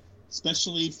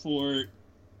especially for,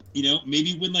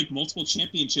 maybe win like multiple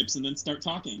championships and then start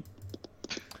talking.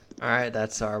 All right,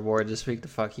 that's our award this week, the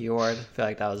Fuck You Award. I feel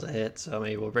like that was a hit, so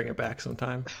maybe we'll bring it back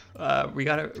sometime. We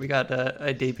got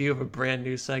a debut of a brand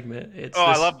new segment.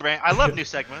 I love new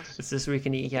segments. It's This Week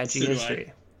in EIG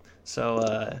History.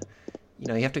 So,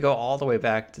 you have to go all the way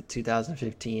back to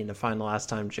 2015 to find the last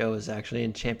time Joe was actually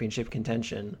in championship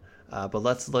contention. But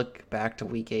let's look back to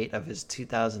Week 8 of his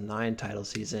 2009 title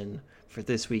season for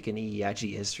This Week in EIG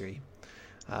History.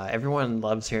 Everyone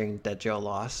loves hearing that Joe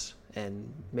lost.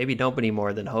 And maybe nobody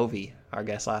more than Hovey, our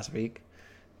guest last week,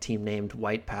 team named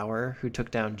White Power, who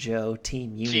took down Joe,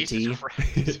 Team Unity,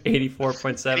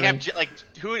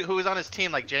 84.7. Who was on his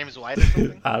team, like James White or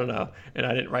something? I don't know, and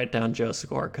I didn't write down Joe's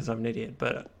score because I'm an idiot.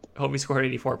 But Hovey scored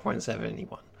 84.7 and he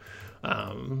won.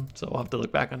 So we'll have to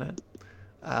look back on that.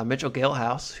 Mitchell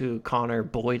Galehouse, who Connor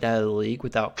bullied out of the league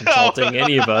without consulting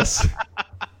any of us,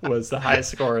 was the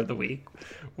highest scorer of the week,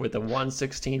 with a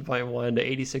 116.1 to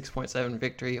 86.7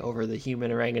 victory over the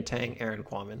human orangutan Aaron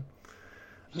Kwame.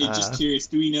 Hey, just curious,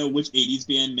 do we know which 80s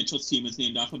band Mitchell's team was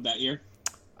named off of that year?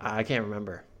 I can't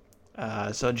remember.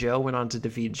 So Joe went on to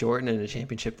defeat Jordan in a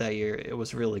championship that year. It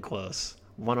was really close,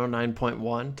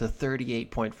 109.1 to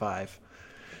 38.5.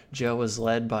 Joe was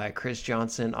led by Chris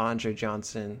Johnson, Andre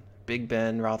Johnson, Big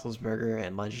Ben Roethlisberger,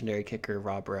 and legendary kicker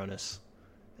Rob Baronis.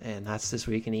 And that's This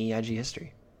Week in EIG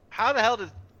History. How the hell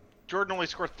did Jordan only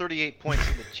scored 38 points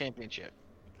in the championship?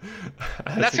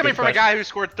 That's coming from a guy who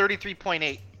scored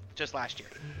 33.8 just last year.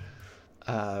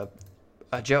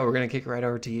 Joe, we're gonna kick it right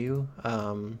over to you.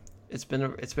 It's been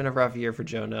a rough year for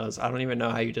Joe Knows. I don't even know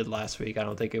how you did last week. I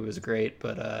don't think it was great,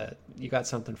 but you got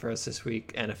something for us this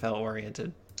week, NFL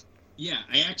oriented. Yeah,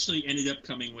 I actually ended up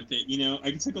coming with it.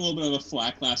 I took a little bit of a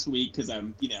flack last week because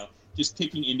I'm, just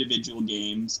picking individual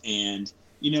games, and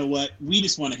you know what? We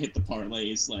just want to hit the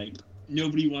parlays. Like,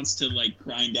 nobody wants to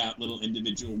grind out little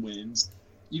individual wins.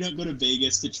 You don't go to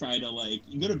Vegas to try to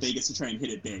you go to Vegas to try and hit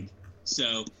it big.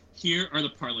 So here are the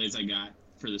parlays I got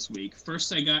for this week.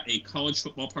 First, I got a college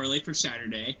football parlay for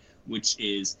Saturday, which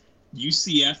is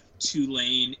UCF,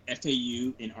 Tulane,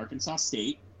 FAU, and Arkansas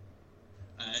State.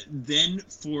 Then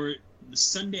for the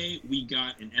Sunday, we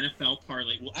got an NFL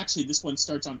parlay. Well, actually, this one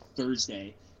starts on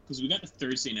Thursday because we got the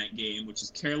Thursday night game, which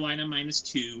is Carolina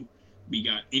 -2. We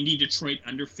got Indy, Detroit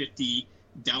under 50,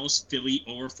 Dallas, Philly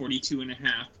over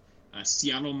 42.5,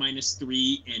 Seattle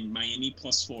 -3, and Miami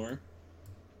 +4.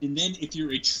 And then if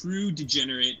you're a true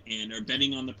degenerate and are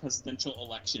betting on the presidential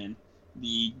election,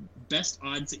 the best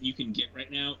odds that you can get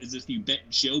right now is if you bet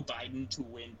Joe Biden to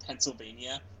win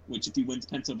Pennsylvania, which if he wins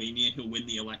Pennsylvania, he'll win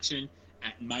the election,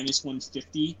 at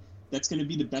 -150. That's going to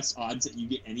be the best odds that you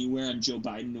get anywhere on Joe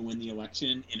Biden to win the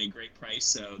election in a great price.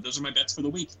 So those are my bets for the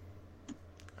week.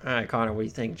 All right, Connor, what do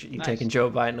you think? You Nice. taking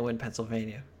Joe Biden to win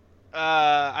Pennsylvania?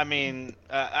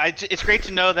 It's great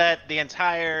to know that the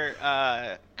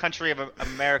entire country of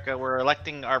America, we're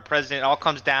electing our president, all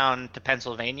comes down to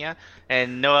Pennsylvania,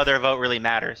 and no other vote really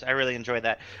matters. I really enjoyed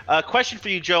that. Question for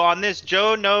you, Joe, on this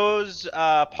Joe Knows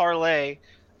parlay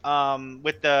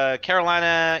with the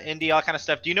Carolina, Indy, all kind of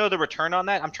stuff. Do you know the return on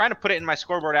that? I'm trying to put it in my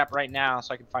scoreboard app right now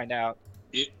so I can find out.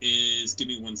 It is. Give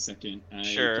me 1 second.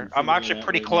 Sure. I'm actually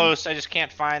pretty close. I just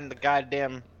can't find the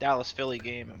goddamn Dallas-Philly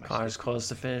game. Connor's close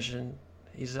to finishing.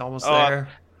 He's almost there.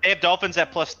 They have Dolphins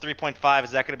at +3.5.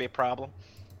 Is that going to be a problem?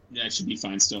 Yeah, it should be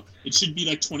fine still. It should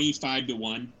be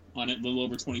 25-1 on it, a little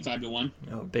over 25-1.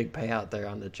 Big payout there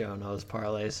on the Joe Knows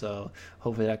parlay, so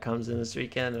hopefully that comes in this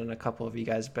weekend and a couple of you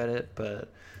guys bet it, but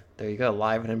there you go,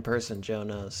 live and in person, Joe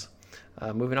Knows.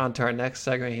 Moving on to our next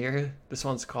segment here. This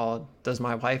one's called Does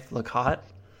My Wife Look Hot?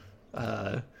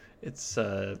 We're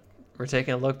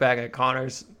taking a look back at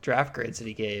Connor's draft grades that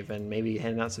he gave and maybe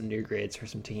handing out some new grades for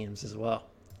some teams as well.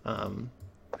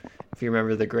 If you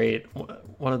remember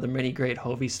one of the many great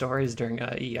Hovey stories during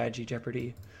EIG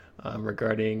Jeopardy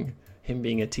regarding him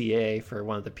being a TA for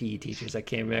one of the PE teachers that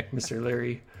came back, Mr.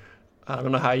 Leary. I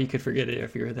don't know how you could forget it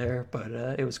if you were there, but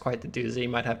it was quite the doozy. You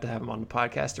might have to have him on the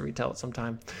podcast to retell it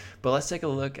sometime. But let's take a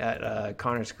look at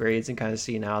Connor's grades and kind of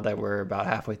see now that we're about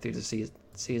halfway through the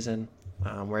season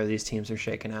where these teams are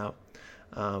shaking out.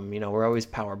 We're always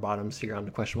power bottoms here on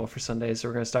the Questionable for Sunday, so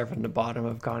we're going to start from the bottom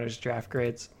of Connor's draft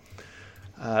grades.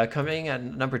 Coming at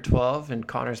number 12 in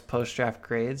Connor's post-draft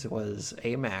grades was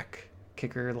AMAC,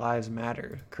 Kicker Lives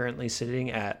Matter, currently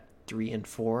sitting at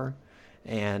 3-4,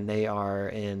 and they are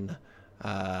in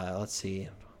Let's see.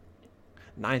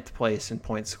 9th place in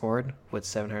points scored with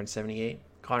 778.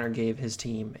 Connor gave his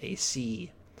team a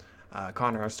C.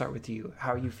 Connor, I'll start with you.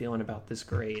 How are you feeling about this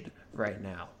grade right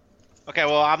now? Okay,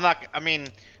 well,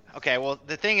 okay, well,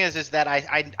 the thing is that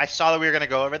I saw that we were going to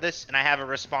go over this, and I have a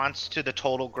response to the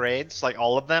total grades, like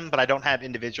all of them, but I don't have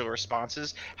individual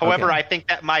responses. However, I think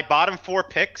that my bottom 4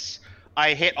 picks,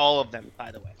 I hit all of them,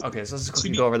 by the way. Okay, so let's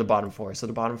quickly go over the bottom 4. So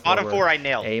the bottom 4 I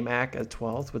nailed. AMAC at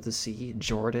 12th with the C,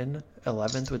 Jordan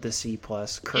 11th with the C+,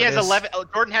 Curtis. He has 11.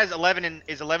 Jordan has 11 and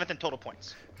is 11th in total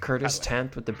points. Curtis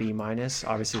 10th with the B-,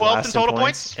 obviously 12th last in total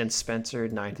points, and Spencer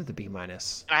 9th with the B-.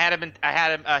 I had him.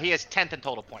 He has 10th in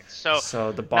total points.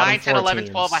 So the bottom 9, 10, 4 11,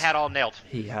 teams, 12, I had all nailed.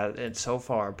 He had, and so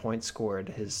far points scored.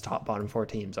 His bottom 4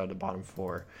 teams are the bottom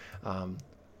 4.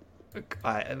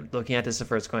 Looking at this at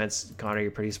first glance, Connor, you're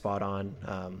pretty spot on.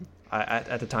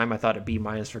 At the time, I thought a B-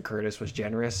 for Curtis was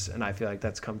generous, and I feel like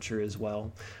that's come true as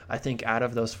well. I think out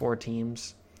of those 4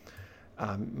 teams,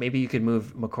 maybe you could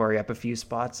move McCory up a few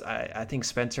spots. I think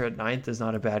Spencer at 9th is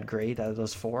not a bad grade out of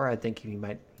those 4. I think he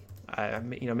might,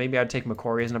 maybe I'd take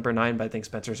McCory as number 9, but I think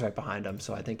Spencer's right behind him,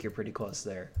 so I think you're pretty close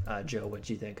there. Joe, what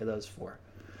do you think of those 4?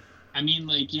 I mean,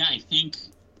 I think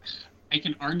I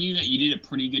can argue that you did a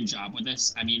pretty good job with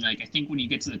this. I mean, I think when you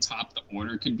get to the top, the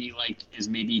order could be is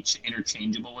maybe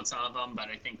interchangeable with some of them, but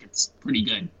I think it's pretty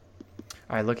good.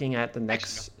 All right, looking at the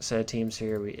next set of teams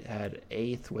here, we had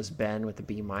 8th was Ben with the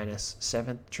B-,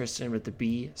 7th Tristan with the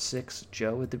B, 6th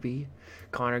Joe with the B,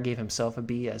 Connor gave himself a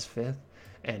B as 5th,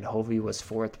 and Hovey was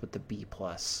 4th with the B+.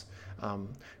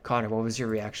 Connor, what was your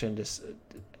reaction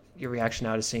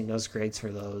now to seeing those grades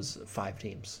for those 5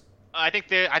 teams? I think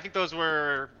those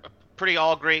were pretty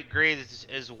all great grades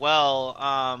as well.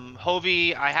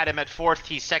 Hovey, I had him at 4th.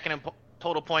 He's 2nd in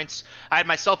total points. I had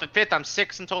myself at 5th. I'm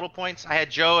 6th in total points. I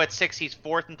had Joe at 6. He's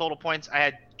 4th in total points. I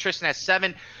had Tristan at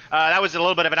 7. That was a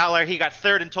little bit of an outlier. He got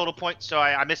 3rd in total points, so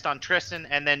I missed on Tristan.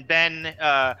 And then Ben,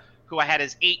 who I had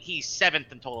as 8, he's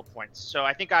 7th in total points. So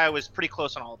I think I was pretty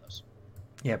close on all of those.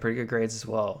 Yeah, pretty good grades as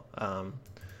well.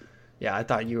 Yeah, I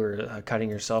thought you were cutting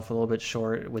yourself a little bit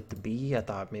short with the B. I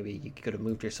thought maybe you could have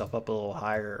moved yourself up a little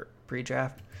higher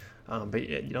pre-draft. But,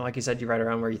 like you said, you're right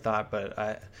around where you thought. But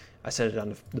I said it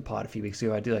on the pod a few weeks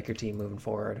ago. I do like your team moving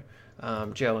forward.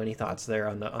 Joe, any thoughts there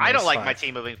on the? I don't like my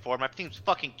team moving forward. My team's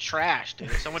fucking trash, dude.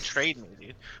 Someone trade me,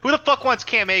 dude. Who the fuck wants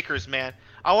Cam Akers, man?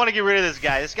 I want to get rid of this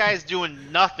guy. This guy is doing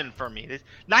nothing for me.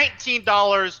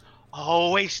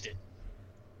 $19 wasted.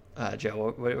 Joe,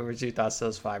 what were your thoughts on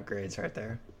those 5 grades right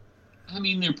there? I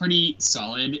mean, they're pretty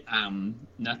solid.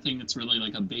 Nothing that's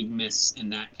really a big miss in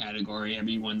that category.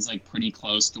 Everyone's pretty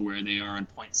close to where they are on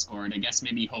points scored. I guess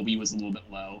maybe Hobie was a little bit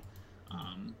low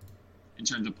in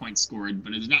terms of points scored,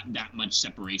 but there's not that much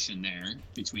separation there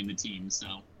between the teams. So.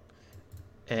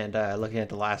 And looking at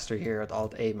the last 3 here with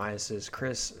all A minuses,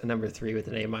 Chris number 3 with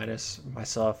an A minus,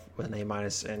 myself with an A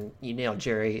minus, and you nailed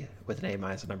Jerry with an A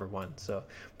minus at number 1. So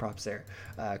props there.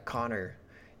 Connor,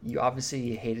 you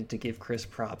obviously hated to give Chris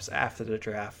props after the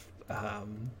draft.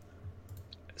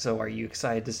 So are you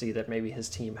excited to see that maybe his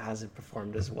team hasn't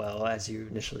performed as well as you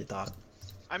initially thought?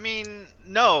 I mean,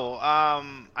 no.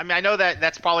 I know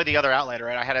that's probably the other outlier,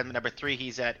 right? I had him at number 3.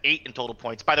 He's at 8 in total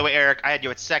points. By the way, Erik, I had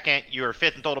you at 2nd. You were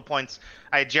 5th in total points.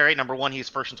 I had Jerry at number 1. He's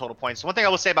 1st in total points. So one thing I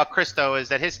will say about Chris, though, is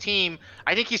that his team,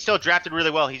 I think he's still drafted really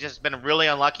well. He's just been really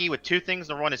unlucky with 2 things.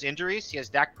 Number 1 is injuries. He has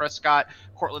Dak Prescott,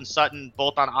 Cortland Sutton,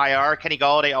 both on IR. Kenny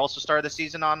Golladay also started the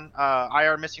season on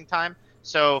IR missing time.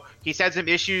 So he's had some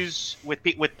issues with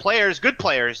players, good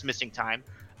players, missing time.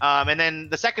 And then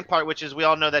the second part, which is we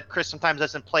all know that Chris sometimes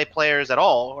doesn't play players at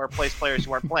all or plays players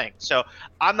who aren't playing. So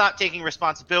I'm not taking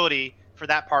responsibility for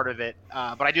that part of it.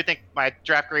 But I do think my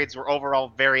draft grades were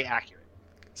overall very accurate.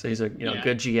 So he's a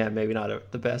good GM, maybe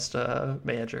not the best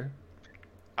manager.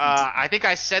 I think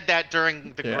I said that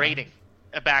during the grading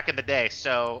back in the day.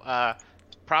 So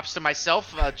props to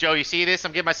myself. Joe, you see this?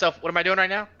 I'm giving myself – what am I doing right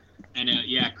now? And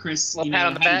Chris pat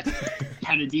on the back.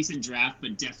 Had a decent draft,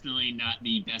 but definitely not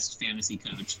the best fantasy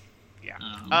coach. Yeah.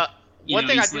 One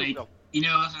thing I do know.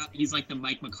 How he's like the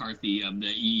Mike McCarthy of the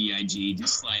EEIG.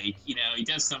 Just he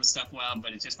does some stuff well,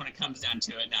 but it's just when it comes down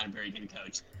to it, not a very good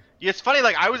coach. Yeah, it's funny.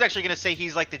 I was actually gonna say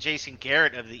he's like the Jason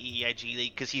Garrett of the EEIG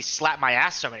league because he slapped my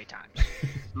ass so many times.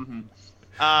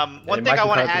 One thing I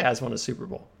want to add has won a Super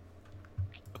Bowl.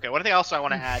 Okay. One thing also I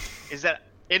want to add is that.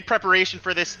 In preparation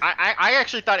for this, I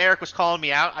actually thought Erik was calling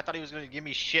me out. I thought he was going to give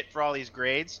me shit for all these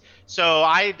grades. So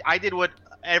I did what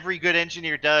every good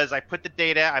engineer does. I put the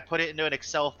data, I put it into an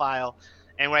Excel file,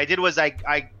 and what I did was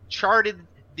I charted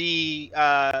the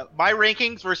my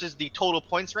rankings versus the total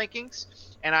points rankings,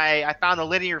 and I found a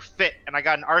linear fit, and I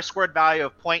got an R-squared value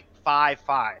of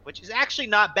 0.55, which is actually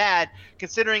not bad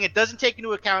considering it doesn't take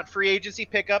into account free agency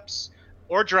pickups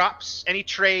or drops, any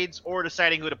trades, or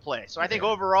deciding who to play. So I think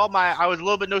overall, I was a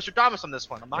little bit Nostradamus on this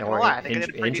one. I'm not gonna lie. I think I did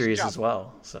a pretty injuries decent job. As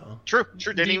well. So true.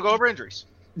 Didn't even go over injuries.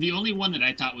 The only one that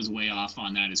I thought was way off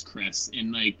on that is Chris,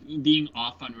 and like being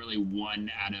off on really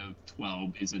 1 out of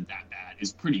 12 isn't that bad.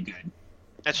 It's pretty good.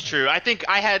 That's true. I think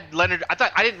I had Leonard.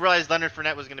 I didn't realize Leonard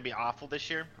Fournette was going to be awful this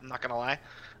year. I'm not gonna lie.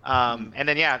 And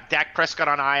then Dak Prescott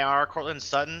on IR, Cortland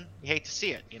Sutton. You hate to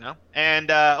see it, you know.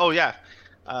 And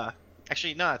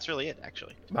actually, no, that's really it.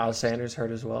 Actually, Miles Sanders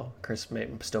hurt as well. Chris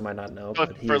still might not know,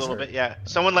 but for a little bit, yeah.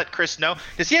 Someone let Chris know.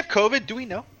 Does he have COVID? Do we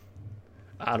know?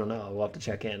 I don't know. We'll have to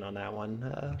check in on that one.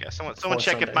 Someone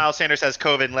check Sunday. If Miles Sanders has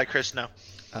COVID and let Chris know.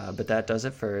 But that does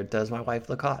it for Does My Wife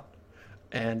Look Hot?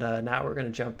 And now we're going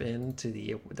to jump into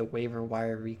the waiver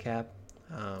wire recap.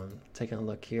 Taking a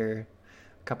look here,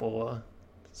 a couple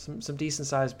some decent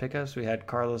sized pickups. We had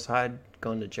Carlos Hyde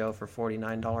going to Joe for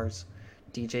 $49.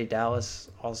 DJ Dallas,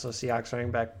 also Seahawks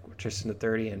running back, Tristan to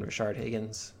 30, and Rashard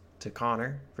Higgins to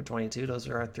Connor for 22. Those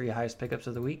are our 3 highest pickups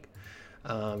of the week.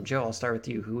 Joe, I'll start with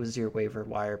you. Who was your waiver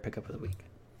wire pickup of the week?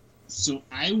 So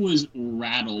I was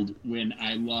rattled when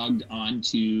I logged on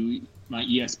to my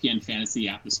ESPN Fantasy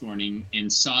app this morning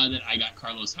and saw that I got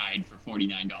Carlos Hyde for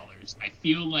 $49. I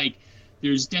feel like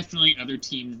there's definitely other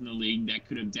teams in the league that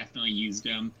could have definitely used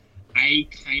him. I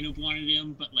kind of wanted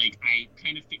him, but like I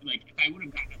kind of think like if I would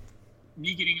have gotten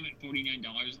me getting him at $49,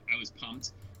 I was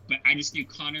pumped. But I just knew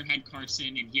Connor had Carson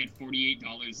and he had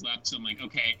 $48 left. So I'm like,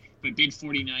 okay, but bid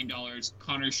 $49.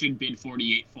 Connor should bid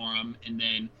 $48 for him. And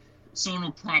then someone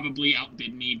will probably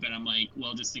outbid me, but I'm like,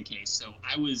 well, just in case. So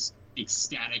I was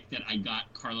ecstatic that I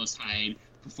got Carlos Hyde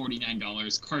for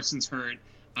 $49. Carson's hurt.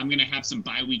 I'm going to have some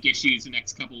bye week issues the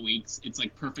next couple of weeks. It's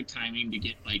like perfect timing to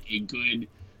get like a good,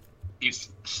 if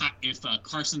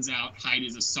Carson's out, Hyde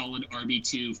is a solid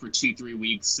RB2 for 2-3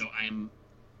 weeks. So I'm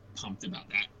pumped about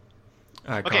that.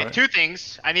 Okay, 2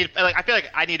 things. I feel like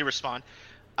I need to respond.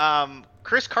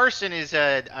 Chris Carson is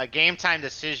a game time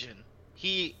decision.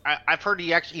 I've heard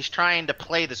he's trying to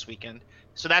play this weekend.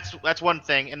 So that's one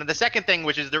thing. And then the second thing,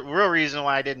 which is the real reason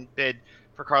why I didn't bid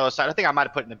for Carlos Hyde, I think I might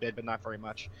have put in a bid, but not very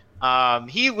much.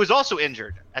 He was also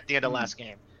injured at the end of last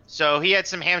game. So he had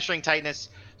some hamstring tightness.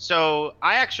 So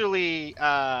I actually,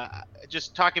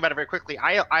 just talking about it very quickly,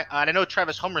 I know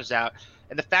Travis Homer's out.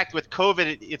 And the fact with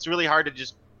COVID, it's really hard to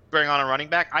just bring on a running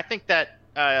back. I think that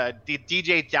the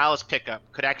DJ Dallas pickup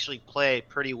could actually play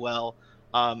pretty well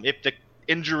if the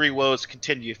injury woes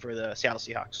continue for the Seattle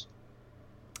Seahawks.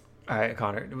 All right,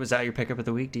 Connor, was that your pickup of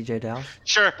the week, DJ Dallas?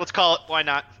 Sure, let's call it. Why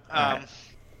not? Right.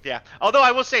 Yeah. Although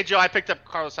I will say, Joe, I picked up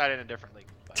Carlos Hyde in a different league.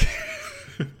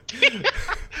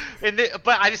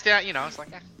 But I just, it's like,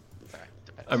 sorry.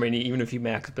 I mean, even if you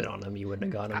max bid on him, you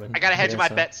wouldn't have got him. I got to hedge my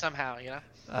bet somehow,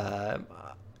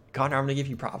 Connor, I'm going to give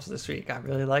you props this week. I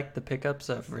really like the pickups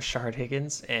of Rashard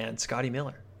Higgins and Scotty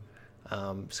Miller.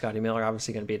 Scotty Miller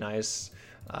obviously going to be nice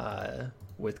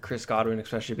with Chris Godwin,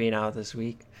 especially being out this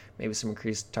week. Maybe some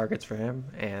increased targets for him.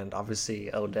 And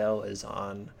obviously Odell is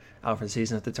out for the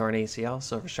season with the torn ACL.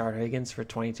 So Rashard Higgins for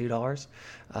 $22.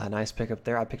 Nice pickup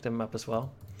there. I picked him up as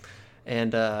well.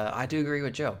 And I do agree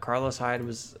with Joe. Carlos Hyde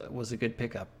was a good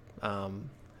pickup.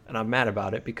 And I'm mad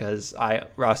about it because I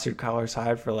rostered Carlos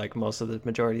Hyde for like most of the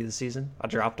majority of the season. I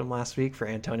dropped him last week for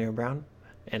Antonio Brown.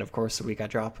 And of course, the week I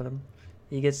dropped him,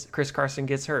 Chris Carson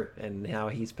gets hurt, and now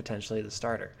he's potentially the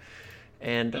starter.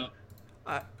 And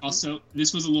also,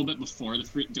 this was a little bit before the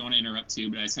free. Don't want to interrupt too,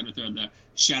 but I just had to throw the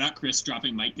shout out Chris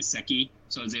dropping Mike Gesicki,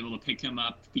 so I was able to pick him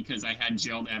up because I had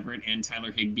Gerald Everett and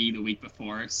Tyler Higbee the week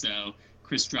before. So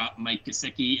Chris dropped Mike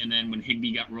Gesicki, and then when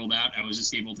Higbee got ruled out, I was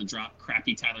just able to drop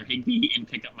crappy Tyler Higbee and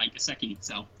pick up Mike Gesicki.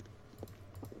 So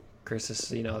Chris is,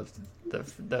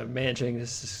 the managing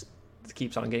just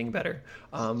keeps on getting better.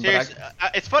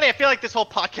 It's funny. I feel like this whole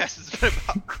podcast has been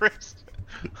about Chris.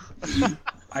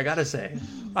 I gotta say,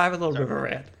 I have a little bit of a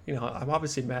rant. I'm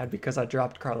obviously mad because I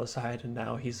dropped Carlos Hyde and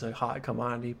now he's a hot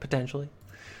commodity potentially.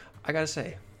 I gotta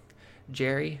say,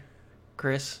 Jerry,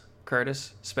 Chris,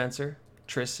 Curtis, Spencer,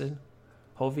 Tristan,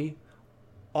 Hovey,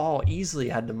 all easily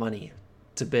had the money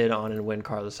to bid on and win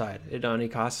Carlos Hyde. It would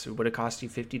have cost you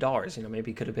 $50.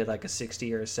 Maybe you could have bid like a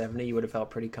 60 or a 70. You would have felt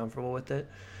pretty comfortable with it.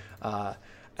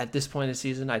 At this point in the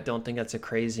season, I don't think that's a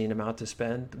crazy amount to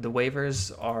spend. The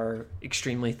waivers are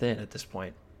extremely thin at this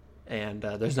point, and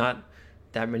there's not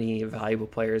that many valuable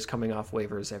players coming off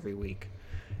waivers every week.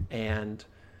 And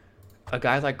a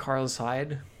guy like Carlos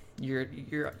Hyde, you're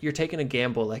taking a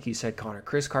gamble, like you said, Connor.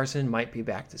 Chris Carson might be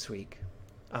back this week.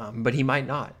 but he might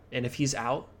not. And if he's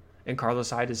out and Carlos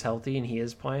Hyde is healthy and he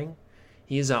is playing,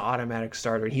 he's an automatic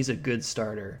starter, and he's a good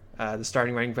starter. The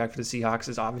starting running back for the Seahawks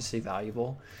is obviously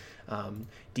valuable.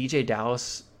 DJ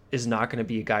Dallas is not going to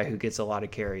be a guy who gets a lot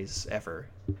of carries ever.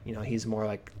 He's more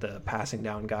like the passing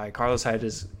down guy. Carlos Hyde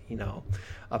is,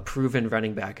 a proven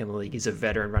running back in the league. He's a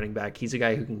veteran running back. He's a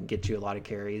guy who can get you a lot of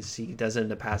carries. He does it in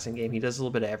the passing game. He does a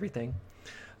little bit of everything.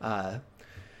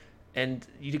 And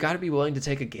you got to be willing to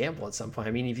take a gamble at some point.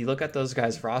 I mean, if you look at those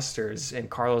guys' rosters and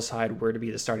Carlos Hyde were to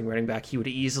be the starting running back, he would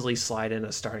easily slide in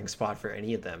a starting spot for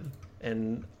any of them.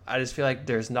 And I just feel like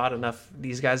there's not enough.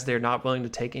 These guys, they're not willing to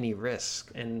take any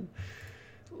risk. And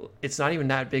it's not even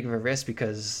that big of a risk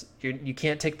because you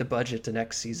can't take the budget to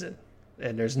next season.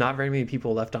 And there's not very many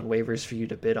people left on waivers for you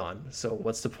to bid on. So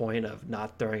what's the point of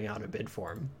not throwing out a bid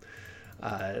for him?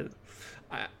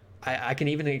 I can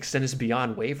even extend this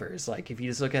beyond waivers. Like if you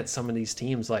just look at some of these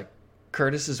teams, like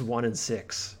Curtis is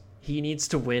 1-6. He needs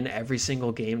to win every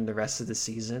single game the rest of the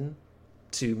season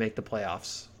to make the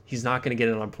playoffs. He's not going to get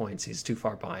it on points. He's too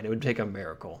far behind. It would take a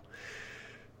miracle.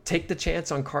 Take the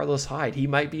chance on Carlos Hyde. He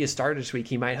might be a starter this week.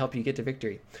 He might help you get to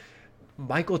victory.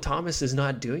 Michael Thomas is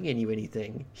not doing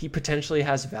anything. He potentially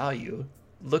has value.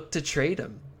 Look to trade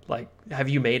him. Like, have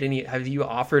you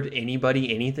offered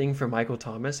anybody anything for Michael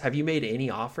Thomas? Have you made any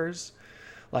offers?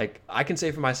 Like, I can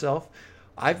say for myself,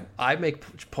 I make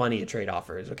plenty of trade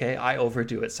offers, okay? I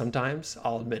overdo it sometimes,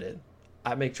 I'll admit it.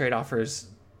 I make trade offers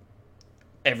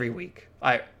every week.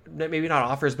 Maybe not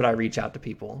offers, but I reach out to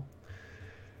people.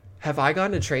 Have I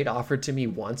gotten a trade offered to me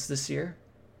once this year?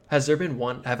 Has there been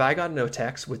one? Have I gotten a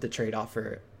text with the trade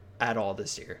offer at all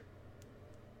this year?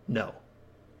 No.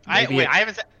 I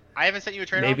haven't sent you a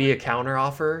trade offer? Maybe a counter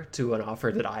offer to an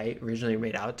offer that I originally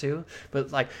made out to.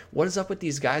 But like, what is up with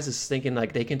these guys is thinking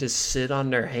like they can just sit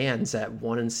on their hands at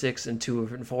 1-6 and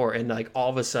 2-4 and like all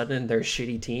of a sudden their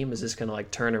shitty team is just gonna like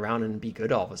turn around and be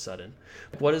good all of a sudden.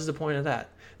 What is the point of that?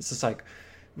 It's just like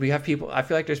we have people. I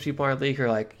feel like there's people in our league who are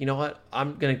like, you know what?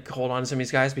 I'm gonna hold on to some of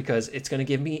these guys because it's gonna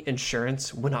give me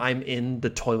insurance when I'm in the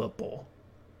toilet bowl.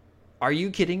 Are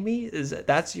you kidding me?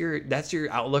 That's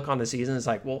your outlook on the season? It's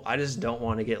like, well, I just don't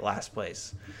want to get last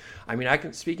place. I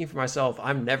mean, speaking for myself,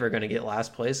 I'm never going to get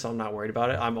last place, so I'm not worried about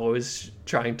it. I'm always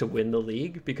trying to win the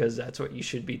league because that's what you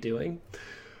should be doing.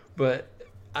 But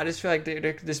I just feel like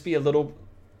there could just be a little,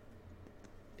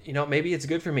 maybe it's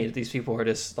good for me that these people are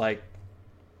just like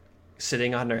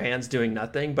sitting on their hands doing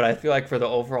nothing. But I feel like for the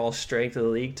overall strength of the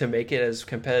league to make it as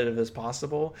competitive as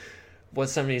possible, what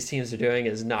some of these teams are doing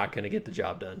is not going to get the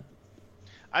job done.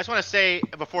 I just want to say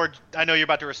before, I know you're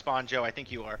about to respond, Joe. I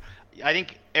think you are. I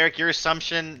think, Erik, your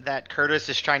assumption that Curtis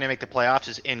is trying to make the playoffs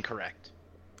is incorrect.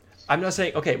 I'm not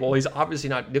saying, okay, well, he's obviously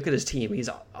not. Look at his team. He's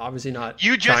obviously not.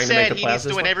 You just said he needs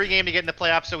to win every game to get in the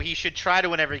playoffs, so he should try to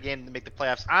win every game to make the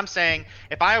playoffs. I'm saying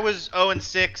if I was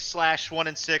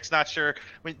 0-6/1-6, not sure,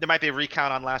 there might be a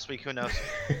recount on last week, who knows.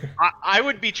 I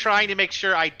would be trying to make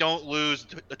sure I don't lose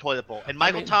the toilet bowl. And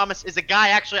Michael Thomas is a guy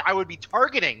actually I would be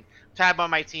targeting to have on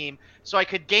my team so I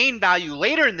could gain value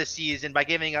later in the season by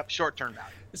giving up short-term value.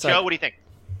 Joe, what do you think?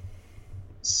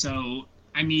 So,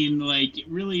 I mean, like, it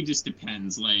really just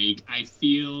depends. Like, I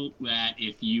feel that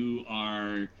if you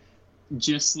are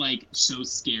just, like, so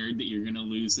scared that you're going to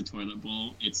lose the toilet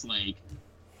bowl, it's like,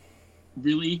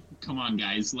 really? Come on,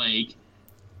 guys. Like,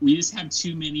 we just have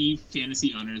too many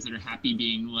fantasy owners that are happy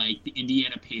being, like, the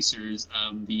Indiana Pacers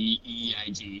of the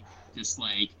EEIG. Just,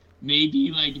 like, maybe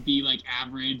like be like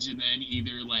average, and then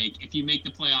either like if you make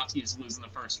the playoffs you just lose in the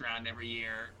first round every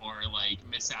year, or like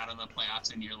miss out on the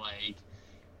playoffs and you're like,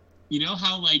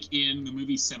 how like in the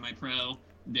movie Semi-Pro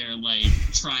they're like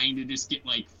trying to just get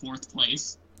like fourth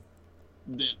place.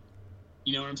 You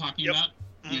know what I'm talking about?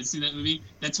 You guys seen that movie?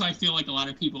 That's how I feel like a lot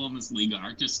of people in this league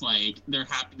are. Just like they're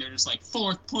happy. They're just like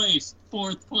fourth place.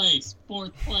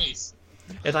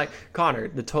 It's like, Connor,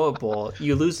 the toilet bowl,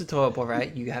 you lose the toilet bowl,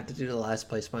 right? You have to do the last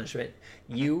place punishment.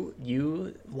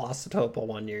 You lost the toilet bowl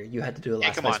one year. You had to do the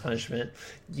last place punishment.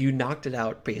 You knocked it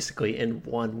out basically in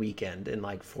one weekend in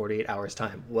like 48 hours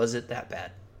time. Was it that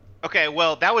bad? Okay,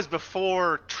 well, that was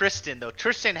before Tristan, though.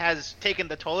 Tristan has taken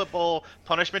the toilet bowl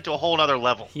punishment to a whole other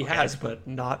level. He has, but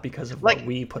not because of what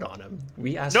we put on him.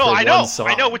 We asked for one song.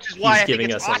 I know, which is why I think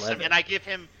it's awesome, 11. And I give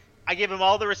him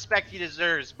all the respect he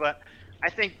deserves, but I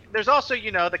think there's also,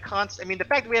 the the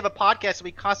fact that we have a podcast and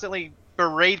we constantly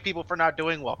berate people for not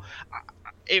doing well.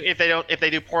 If they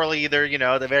do poorly either,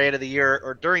 the very end of the year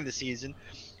or during the season.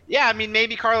 Yeah, I mean,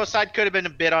 maybe Carlos Hyde could have been a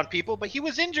bit on people, but he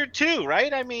was injured too,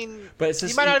 right? I mean, but it's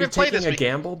just, he might not have played this week.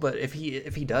 Gamble, but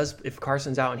if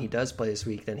Carson's out and he does play this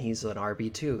week, then he's an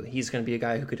RB too. He's going to be a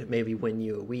guy who could maybe win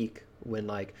you a week when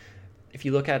like if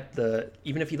you look at the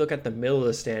middle of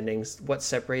the standings, what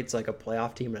separates like a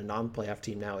playoff team and a non-playoff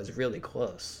team now is really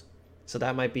close. So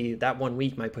that might be that 1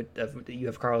 week might put you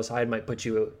have Carlos Hyde might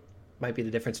be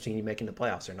the difference between you making the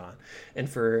playoffs or not. And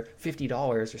for $50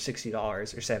 or $60 or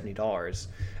 $70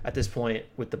 at this point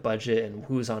with the budget and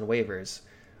who's on waivers,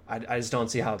 I just don't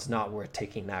see how it's not worth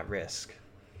taking that risk.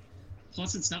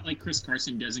 Plus, it's not like Chris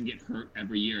Carson doesn't get hurt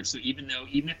every year. So even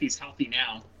if he's healthy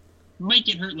now, he might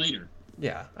get hurt later.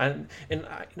 Yeah, and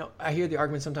I hear the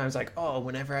argument sometimes like, oh,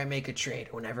 whenever I make a trade,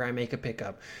 whenever I make a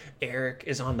pickup, Erik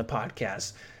is on the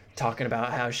podcast talking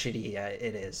about how shitty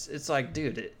it is. It's like,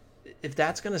 dude, if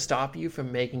that's gonna stop you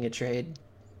from making a trade,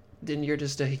 then you're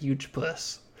just a huge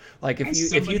puss. Like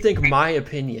if you think my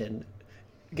opinion,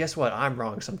 guess what? I'm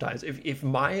wrong sometimes. If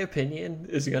my opinion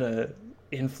is gonna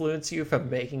influence you from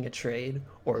making a trade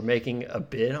or making a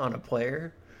bid on a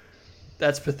player,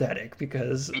 that's pathetic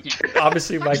because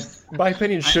obviously my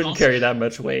opinion shouldn't carry that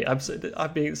much weight. I'm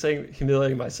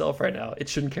humiliating myself right now. It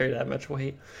shouldn't carry that much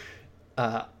weight.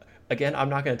 Again, I'm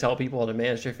not going to tell people to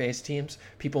manage their fantasy teams.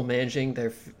 People managing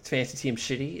their fantasy team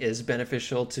shitty is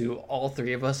beneficial to all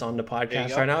three of us on the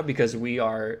podcast right now because we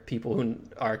are people who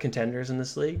are contenders in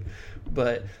this league.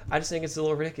 But I just think it's a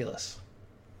little ridiculous.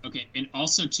 Okay, and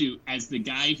also, too, as the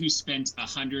guy who spent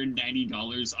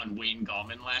 $190 on Wayne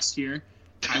Gallman last year,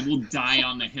 I will die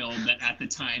on the hill that at the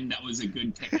time that was a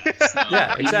good pickup. So,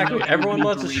 yeah, exactly. Everyone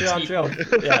loves to shit on Joe.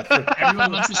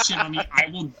 Everyone loves to shit on me. I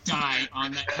will die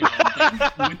on that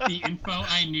hill. But with the info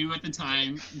I knew at the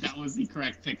time, that was the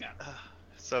correct pickup.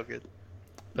 So good.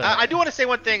 I do want to say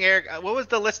one thing, Erik. What was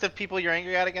the list of people you're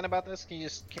angry at again about this? Can you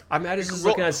just? I was just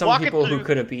looking at some people who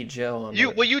could have beat Joe.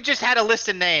 You just had a list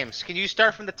of names. Can you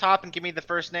start from the top and give me the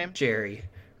first name? Jerry,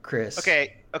 Chris.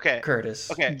 Okay.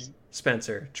 Curtis. Okay.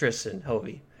 Spencer, Tristan,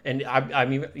 Hovey. And I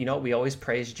mean, we always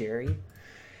praise Jerry.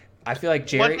 I feel like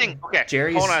Jerry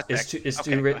is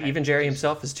too even Jerry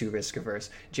himself is too risk averse.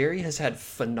 Jerry has had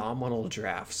phenomenal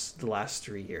drafts the last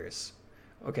 3 years.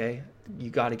 Okay, you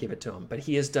got to give it to him, but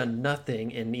he has done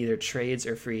nothing in either trades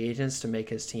or free agents to make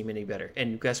his team any better.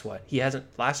 And guess what? He hasn't.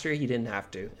 Last year he didn't have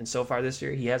to, and so far this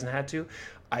year he hasn't had to.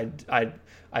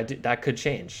 That could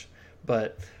change,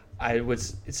 but I would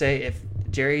say if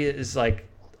Jerry is like,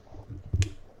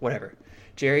 whatever.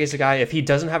 Jerry is a guy, if he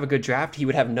doesn't have a good draft, he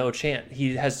would have no chance.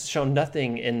 He has shown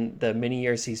nothing in the many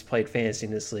years he's played fantasy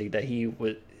in this league that he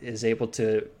is able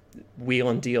to wheel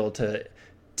and deal to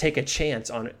take a chance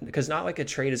on it. Because not like a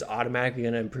trade is automatically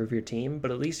going to improve your team,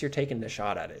 but at least you're taking the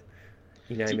shot at it.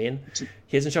 You know what I mean?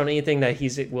 He hasn't shown anything that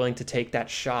he's willing to take that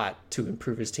shot to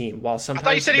improve his team. While sometimes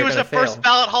I thought you said he was a first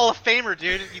ballot Hall of Famer,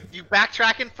 dude. You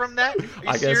backtracking from that?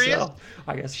 Are you serious?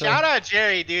 I guess so. Shout out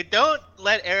Jerry, dude. Don't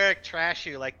let Erik trash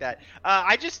you like that.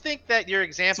 I just think that your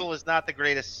example is not the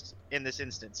greatest in this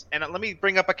instance. And let me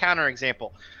bring up a counter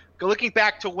example. Looking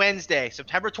back to Wednesday,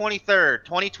 September 23rd,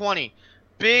 2020,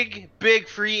 big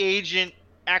free agent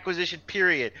acquisition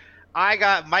period. I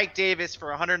got Mike Davis for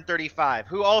 135,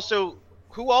 who also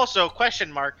question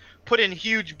mark put in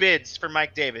huge bids for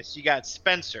Mike Davis. You got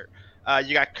Spencer,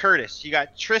 you got Curtis, you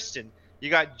got Tristan, you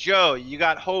got Joe, you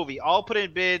got Hovey, all put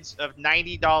in bids of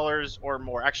 $90 or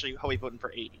more. Actually, Hovey put in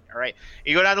for 80. All right,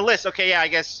 you go down the list. Okay, yeah, I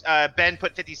guess Ben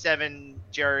put 57,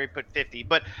 Jerry put 50.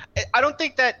 But I don't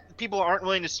think that people aren't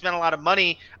willing to spend a lot of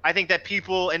money. I think that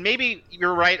people, and maybe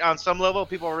you're right on some level,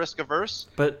 people are risk averse.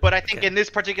 But I think in this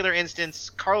particular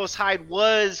instance, Carlos Hyde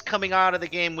was coming out of the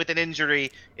game with an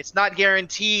injury. It's not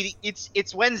guaranteed.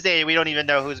 It's Wednesday. We don't even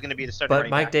know who's going to be the starting. But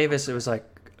Mike Davis, it was like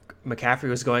McCaffrey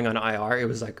was going on IR. It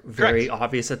was like very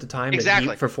obvious at the time. Exactly.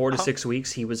 That for 4 to 6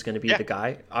 weeks, he was going to be the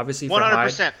guy. Obviously, for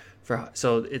 100%. Hyde.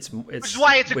 So it's which is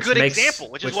why it's a good example.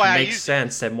 Which is why I makes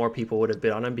sense that more people would have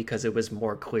bid on him because it was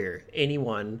more clear.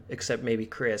 Anyone except maybe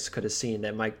Chris could have seen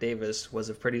that Mike Davis was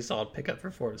a pretty solid pickup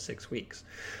for 4 to 6 weeks.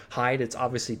 Hyde, it's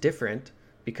obviously different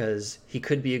because he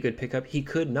could be a good pickup. He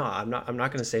could not. I'm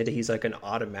not going to say that he's like an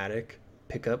automatic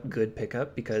pickup, good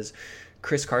pickup, because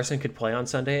Chris Carson could play on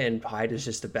Sunday and Hyde is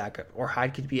just a backup. Or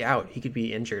Hyde could be out. He could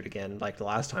be injured again, like the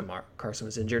last time Carson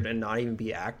was injured, and not even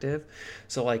be active.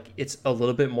 So, like, it's a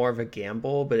little bit more of a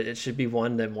gamble, but it should be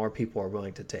one that more people are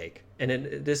willing to take. And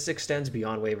this extends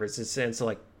beyond waivers. It extends to,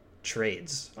 like,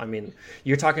 trades. I mean,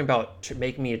 you're talking about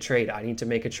making me a trade. I need to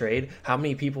make a trade. How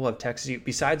many people have texted you,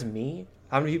 besides me,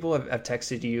 how many people have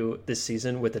texted you this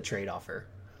season with a trade offer?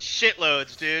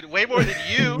 Shitloads, dude. Way more than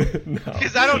you.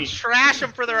 Because I don't trash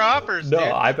them for their offers, No, dude.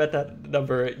 I bet that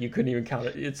number, you couldn't even count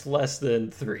it. It's less than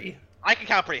 3. I can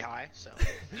count pretty high, so.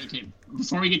 Okay,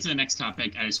 before we get to the next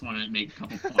topic, I just want to make a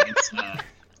couple points.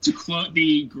 To quote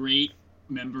the great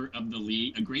member of the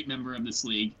league, a great member of this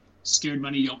league, scared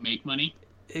money don't make money.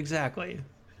 Exactly.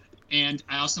 And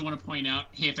I also want to point out,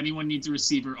 hey, if anyone needs a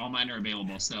receiver, all mine are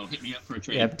available. So hit me up for a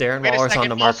trade. Yeah, Darren Waller's on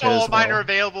the market also, as all mine well. are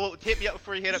available. Hit me up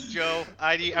before you hit up Joe.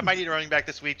 I might need a running back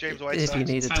this week. James White. If you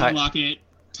need a Tyler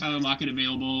Lockett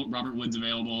available. Robert Woods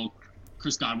available.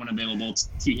 Chris Godwin available.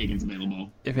 T. Higgins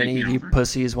available. If any of you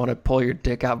pussies want to pull your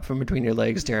dick out from between your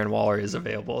legs, Darren Waller is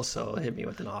available. So hit me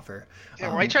with an offer. Yeah,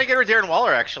 why are you trying to get rid of Darren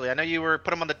Waller? Actually, I know you were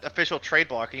put him on the official trade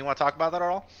block. You want to talk about that at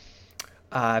all?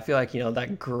 I feel like,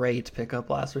 that great pickup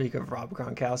last week of Rob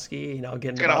Gronkowski,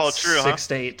 getting about 6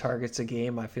 to 8 targets a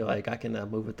game. I feel like I can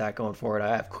move with that going forward.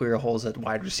 I have clear holes at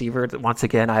wide receiver. Once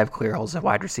again, I have clear holes at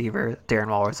wide receiver. Darren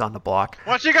Waller's on the block.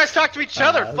 Why don't you guys talk to each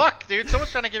other? Fuck, dude.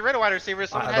 Someone's trying to get rid of wide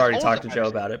receivers. I've already talked to Joe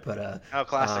about it, but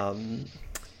classic.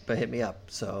 But hit me up.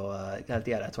 So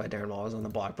that's why Darren Waller's on the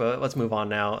block. But let's move on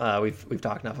now. We've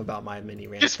talked enough about my mini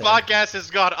rant. This podcast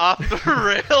has gone off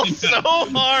the rails so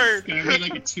hard. It's gonna be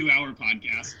like a 2-hour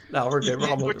podcast. No, we're good.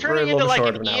 We're turning into like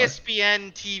an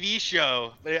ESPN TV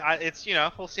show. It's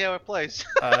we'll see how it plays.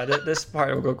 This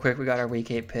part will go quick. We got our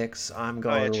week 8 picks. I'm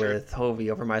going with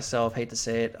Hovey over myself. Hate to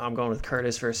say it. I'm going with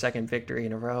Curtis for a second victory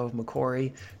in a row.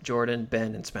 McCory, Jordan,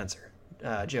 Ben, and Spencer.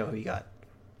 Joe, who you got?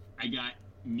 I got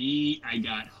me, I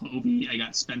got Hovey, I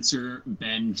got Spencer,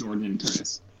 Ben, Jordan, and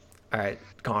Curtis. All right,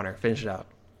 Connor, finish it out.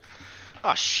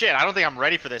 Oh, shit. I don't think I'm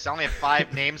ready for this. I only have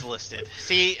 5 names listed.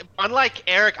 See, unlike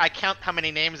Erik, I count how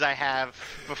many names I have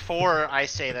before I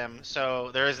say them, so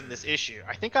there isn't this issue.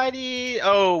 I think I need...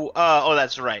 Oh,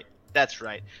 that's right. That's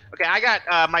right. Okay, I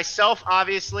got myself,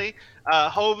 obviously.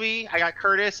 Hovey, I got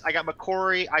Curtis, I got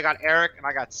McCory, I got Erik, and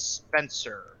I got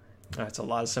Spencer. All right, it's a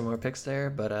lot of similar picks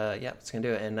there, but yeah, it's going to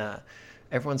do it. And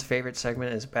everyone's favorite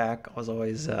segment is back. As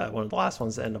always, one of the last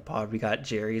ones to end the pod. We got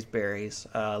Jerry's Berries.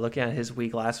 Looking at his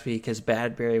week last week, his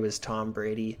bad berry was Tom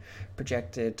Brady,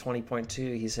 projected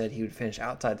 20.2. He said he would finish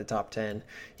outside the top 10.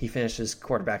 He finished as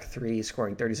quarterback 3,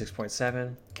 scoring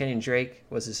 36.7. Kenyon Drake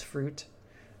was his fruit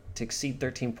to exceed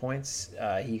 13 points.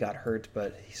 He got hurt,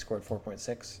 but he scored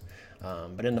 4.6.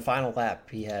 But in the final lap,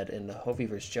 he had, in the Hovey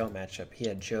versus Joe matchup, he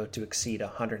had Joe to exceed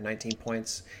 119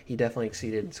 points. He definitely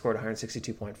exceeded, scored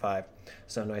 162.5.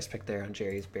 So nice pick there on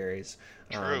Jerry's Berries.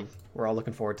 True. We're all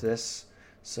looking forward to this.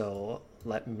 So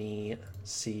let me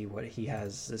see what he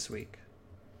has this week.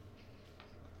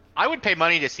 I would pay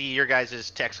money to see your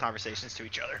guys' text conversations to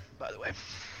each other, by the way.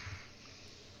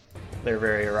 They're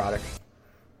very erotic.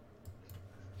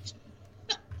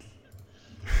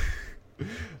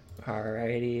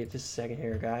 Alrighty, just a second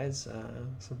here, guys.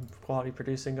 Some quality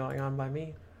producing going on by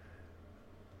me.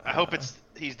 I hope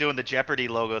he's doing the Jeopardy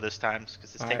logo this time,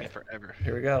 because it's taking forever.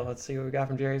 Here we go. Let's see what we got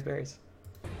from Jerry's Berries.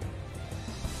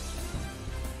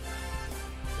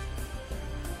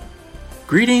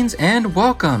 Greetings and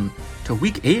welcome to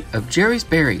Week 8 of Jerry's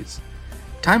Berries.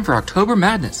 Time for October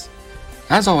Madness.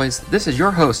 As always, this is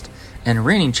your host and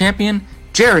reigning champion,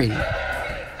 Jerry.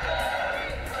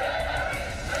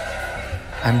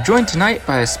 I'm joined tonight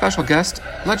by a special guest,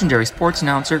 legendary sports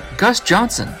announcer, Gus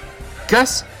Johnson.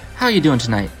 Gus, how you doing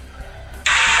tonight?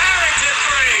 Harrington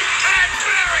 3 and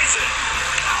Barrington.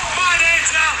 My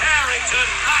name's now Harrington.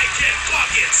 I get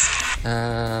buckets.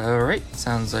 Alright,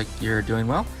 sounds like you're doing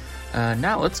well.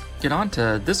 Now let's get on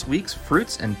to this week's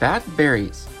fruits and bad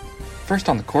berries. First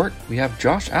on the court, we have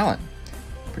Josh Allen.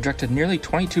 Projected nearly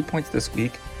 22 points this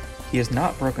week. He has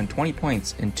not broken 20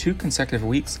 points in 2 consecutive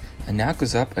weeks and now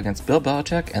goes up against Bill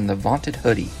Belichick and the vaunted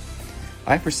hoodie.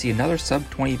 I foresee another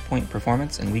sub-20 point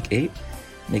performance in Week 8,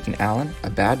 making Allen a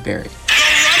bad berry.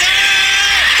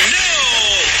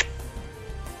 No!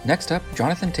 Next up,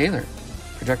 Jonathan Taylor.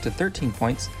 Projected 13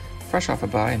 points, fresh off a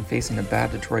bye and facing a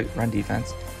bad Detroit run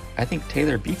defense. I think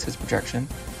Taylor beats his projection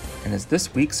and is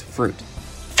this week's fruit.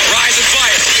 Rise and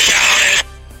fire, count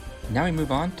it. Now we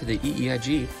move on to the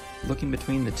EEIG, looking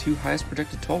between the 2 highest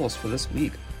projected totals for this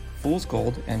week, Fool's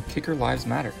Gold and Kicker Lives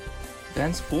Matter.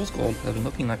 Ben's Fool's Gold have been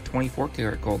looking like 24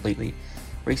 karat gold lately,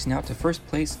 racing out to first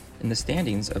place in the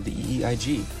standings of the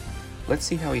EEIG. Let's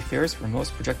see how he fares for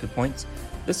most projected points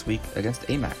this week against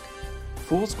AMAC.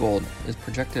 Fool's Gold is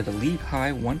projected a league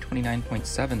high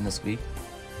 129.7 this week,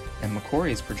 and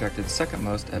McCory is projected second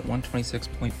most at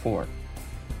 126.4.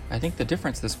 I think the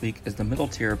difference this week is the middle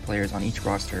tier of players on each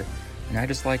roster, and I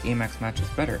just like AMAC's matches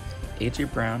better.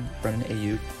 AJ Brown, Brennan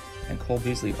Ayuk, and Cole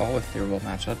Beasley all with favorable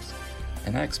matchups,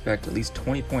 and I expect at least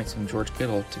 20 points from George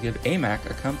Kittle to give AMAC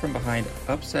a come-from-behind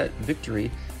upset victory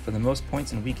for the most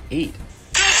points in Week 8.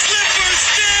 The slipper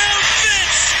still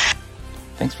fits.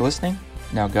 Thanks for listening.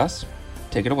 Now Gus,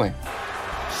 take it away.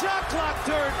 Shot clock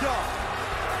turned off.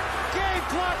 Game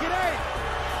clock at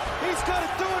 8. He's going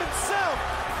to do it himself.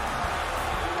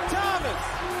 Thomas,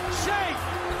 shake,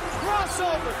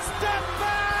 crossover, step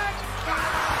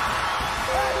back.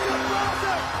 at the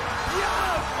buzzer.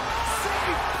 Young,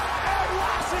 safe, and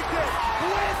Washington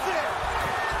wins it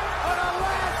on a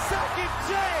last-second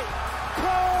J.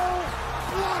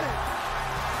 Cold-blooded.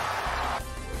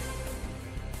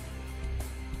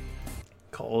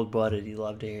 Cold-blooded. You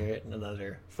love to hear it.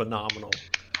 Another phenomenal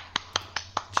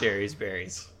Jerry's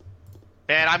Berries.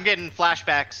 Man, I'm getting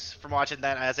flashbacks from watching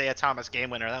that Isaiah Thomas game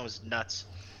winner. That was nuts.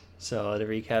 So to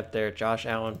recap there, Josh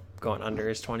Allen going under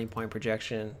his 20-point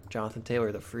projection. Jonathan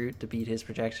Taylor, the fruit, to beat his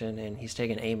projection, and he's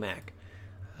taking AMAC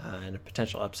and a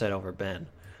potential upset over Ben.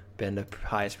 Ben, the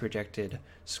highest projected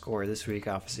score this week,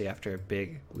 obviously after a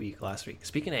big week last week.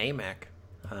 Speaking of AMAC,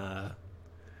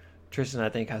 Tristan, I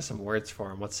think, has some words for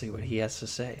him. Let's see what he has to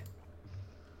say.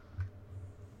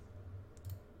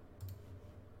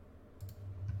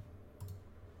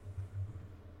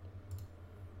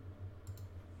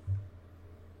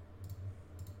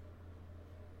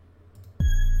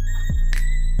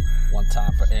 One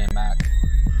time for AMAC.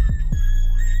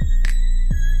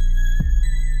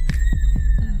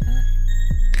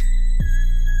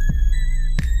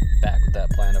 Back with that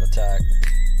plan of attack.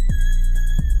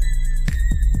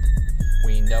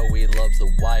 We know he loves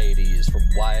the whiteys, from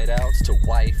whiteouts to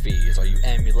wifeys. Are you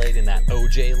emulating that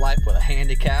OJ life with a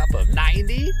handicap of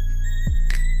 90?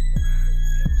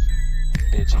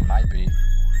 Bitch, he might be.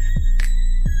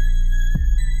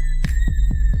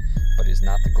 But he's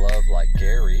not the glove like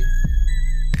Gary.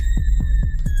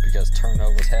 Because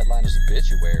turnovers headline is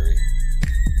obituary.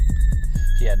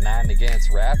 He had 9 against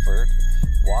Radford,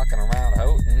 walking around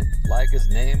Houghton like his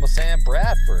name was Sam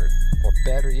Bradford. Or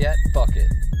better yet, Bucket,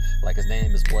 like his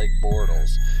name is Blake Bortles,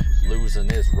 losing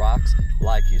his rocks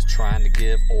like he's trying to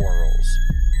give orals.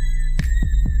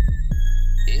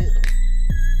 Ew.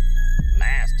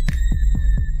 Nasty.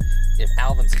 If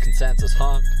Alvin's a consensus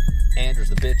hunk, Andrew's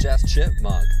the bitch-ass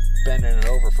chipmunk, bending it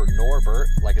over for Norbert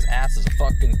like his ass is a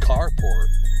fucking carport.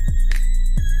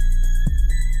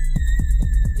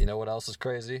 You know what else is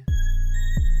crazy?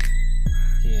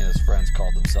 He and his friends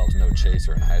called themselves No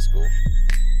Chaser in high school.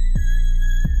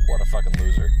 What a fucking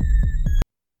loser.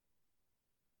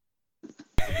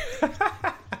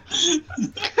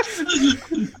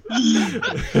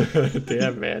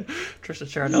 Damn, man. Tristan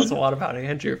sure knows a lot about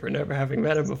Andrew for never having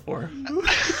met him before.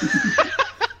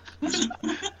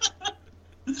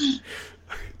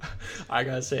 I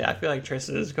gotta say, I feel like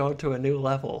Tristan is going to a new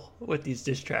level with these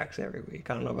diss tracks every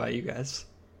week. I don't know about you guys.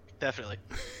 Definitely.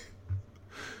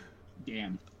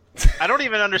 Damn. I don't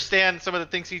even understand some of the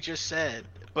things he just said,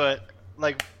 but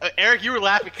like Erik, you were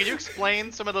laughing. Can you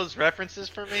explain some of those references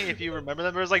for me if you remember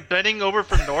them? It was like bending over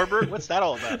for Norbert. What's that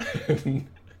all about?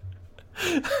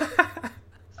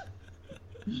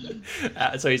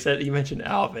 So you mentioned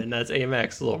Alvin. That's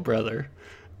AMAC's little brother,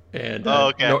 and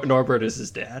okay. Norbert is his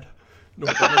dad.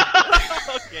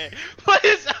 Okay. What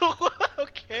is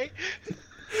okay?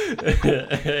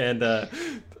 And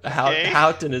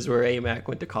Houghton is where AMAC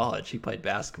went to college. He played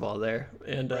basketball there,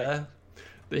 and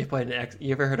they played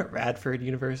you ever heard of Radford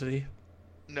University?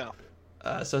 No.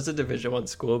 So it's a Division I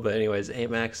school, but anyways,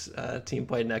 AMAC's team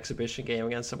played an exhibition game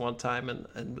against them one time,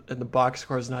 and the box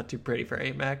score is not too pretty for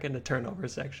AMAC in the turnover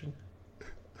section.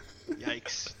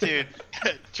 Yikes, dude!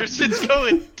 Tristan's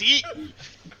going deep.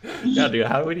 Yeah, dude,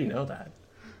 how would he know that?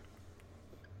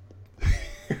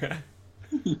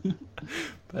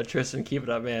 But Tristan, keep it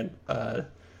up, man.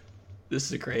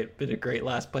 This is been a great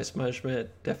last place management.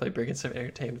 Definitely bringing some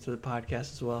entertainment to the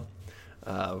podcast as well.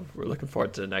 We're looking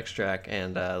forward to the next track,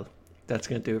 and that's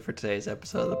gonna do it for today's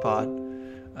episode of the pod.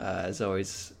 As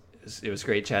always, it was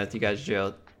great chatting with you guys,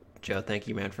 Joe. Joe, thank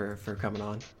you, man, for coming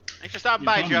on. Thanks for stopping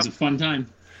by, Joe. It was a fun time.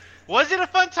 Was it a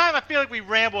fun time? I feel like we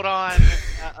rambled on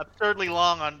absurdly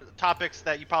long on topics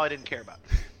that you probably didn't care about.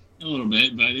 A little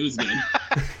bit, but it was good.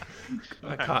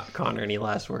 Connor, any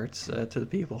last words to the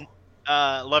people?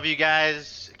 Love you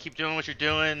guys. Keep doing what you're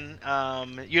doing.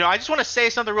 I just want to say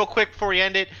something real quick before we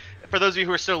end it. For those of you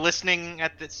who are still listening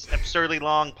at this absurdly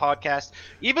long podcast,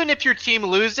 even if your team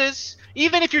loses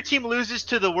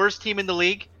to the worst team in the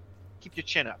league, keep your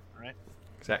chin up, all right?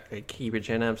 Exactly. Keep your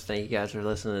chin up. Thank you guys for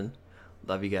listening.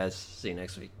 Love you guys. See you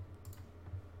next week.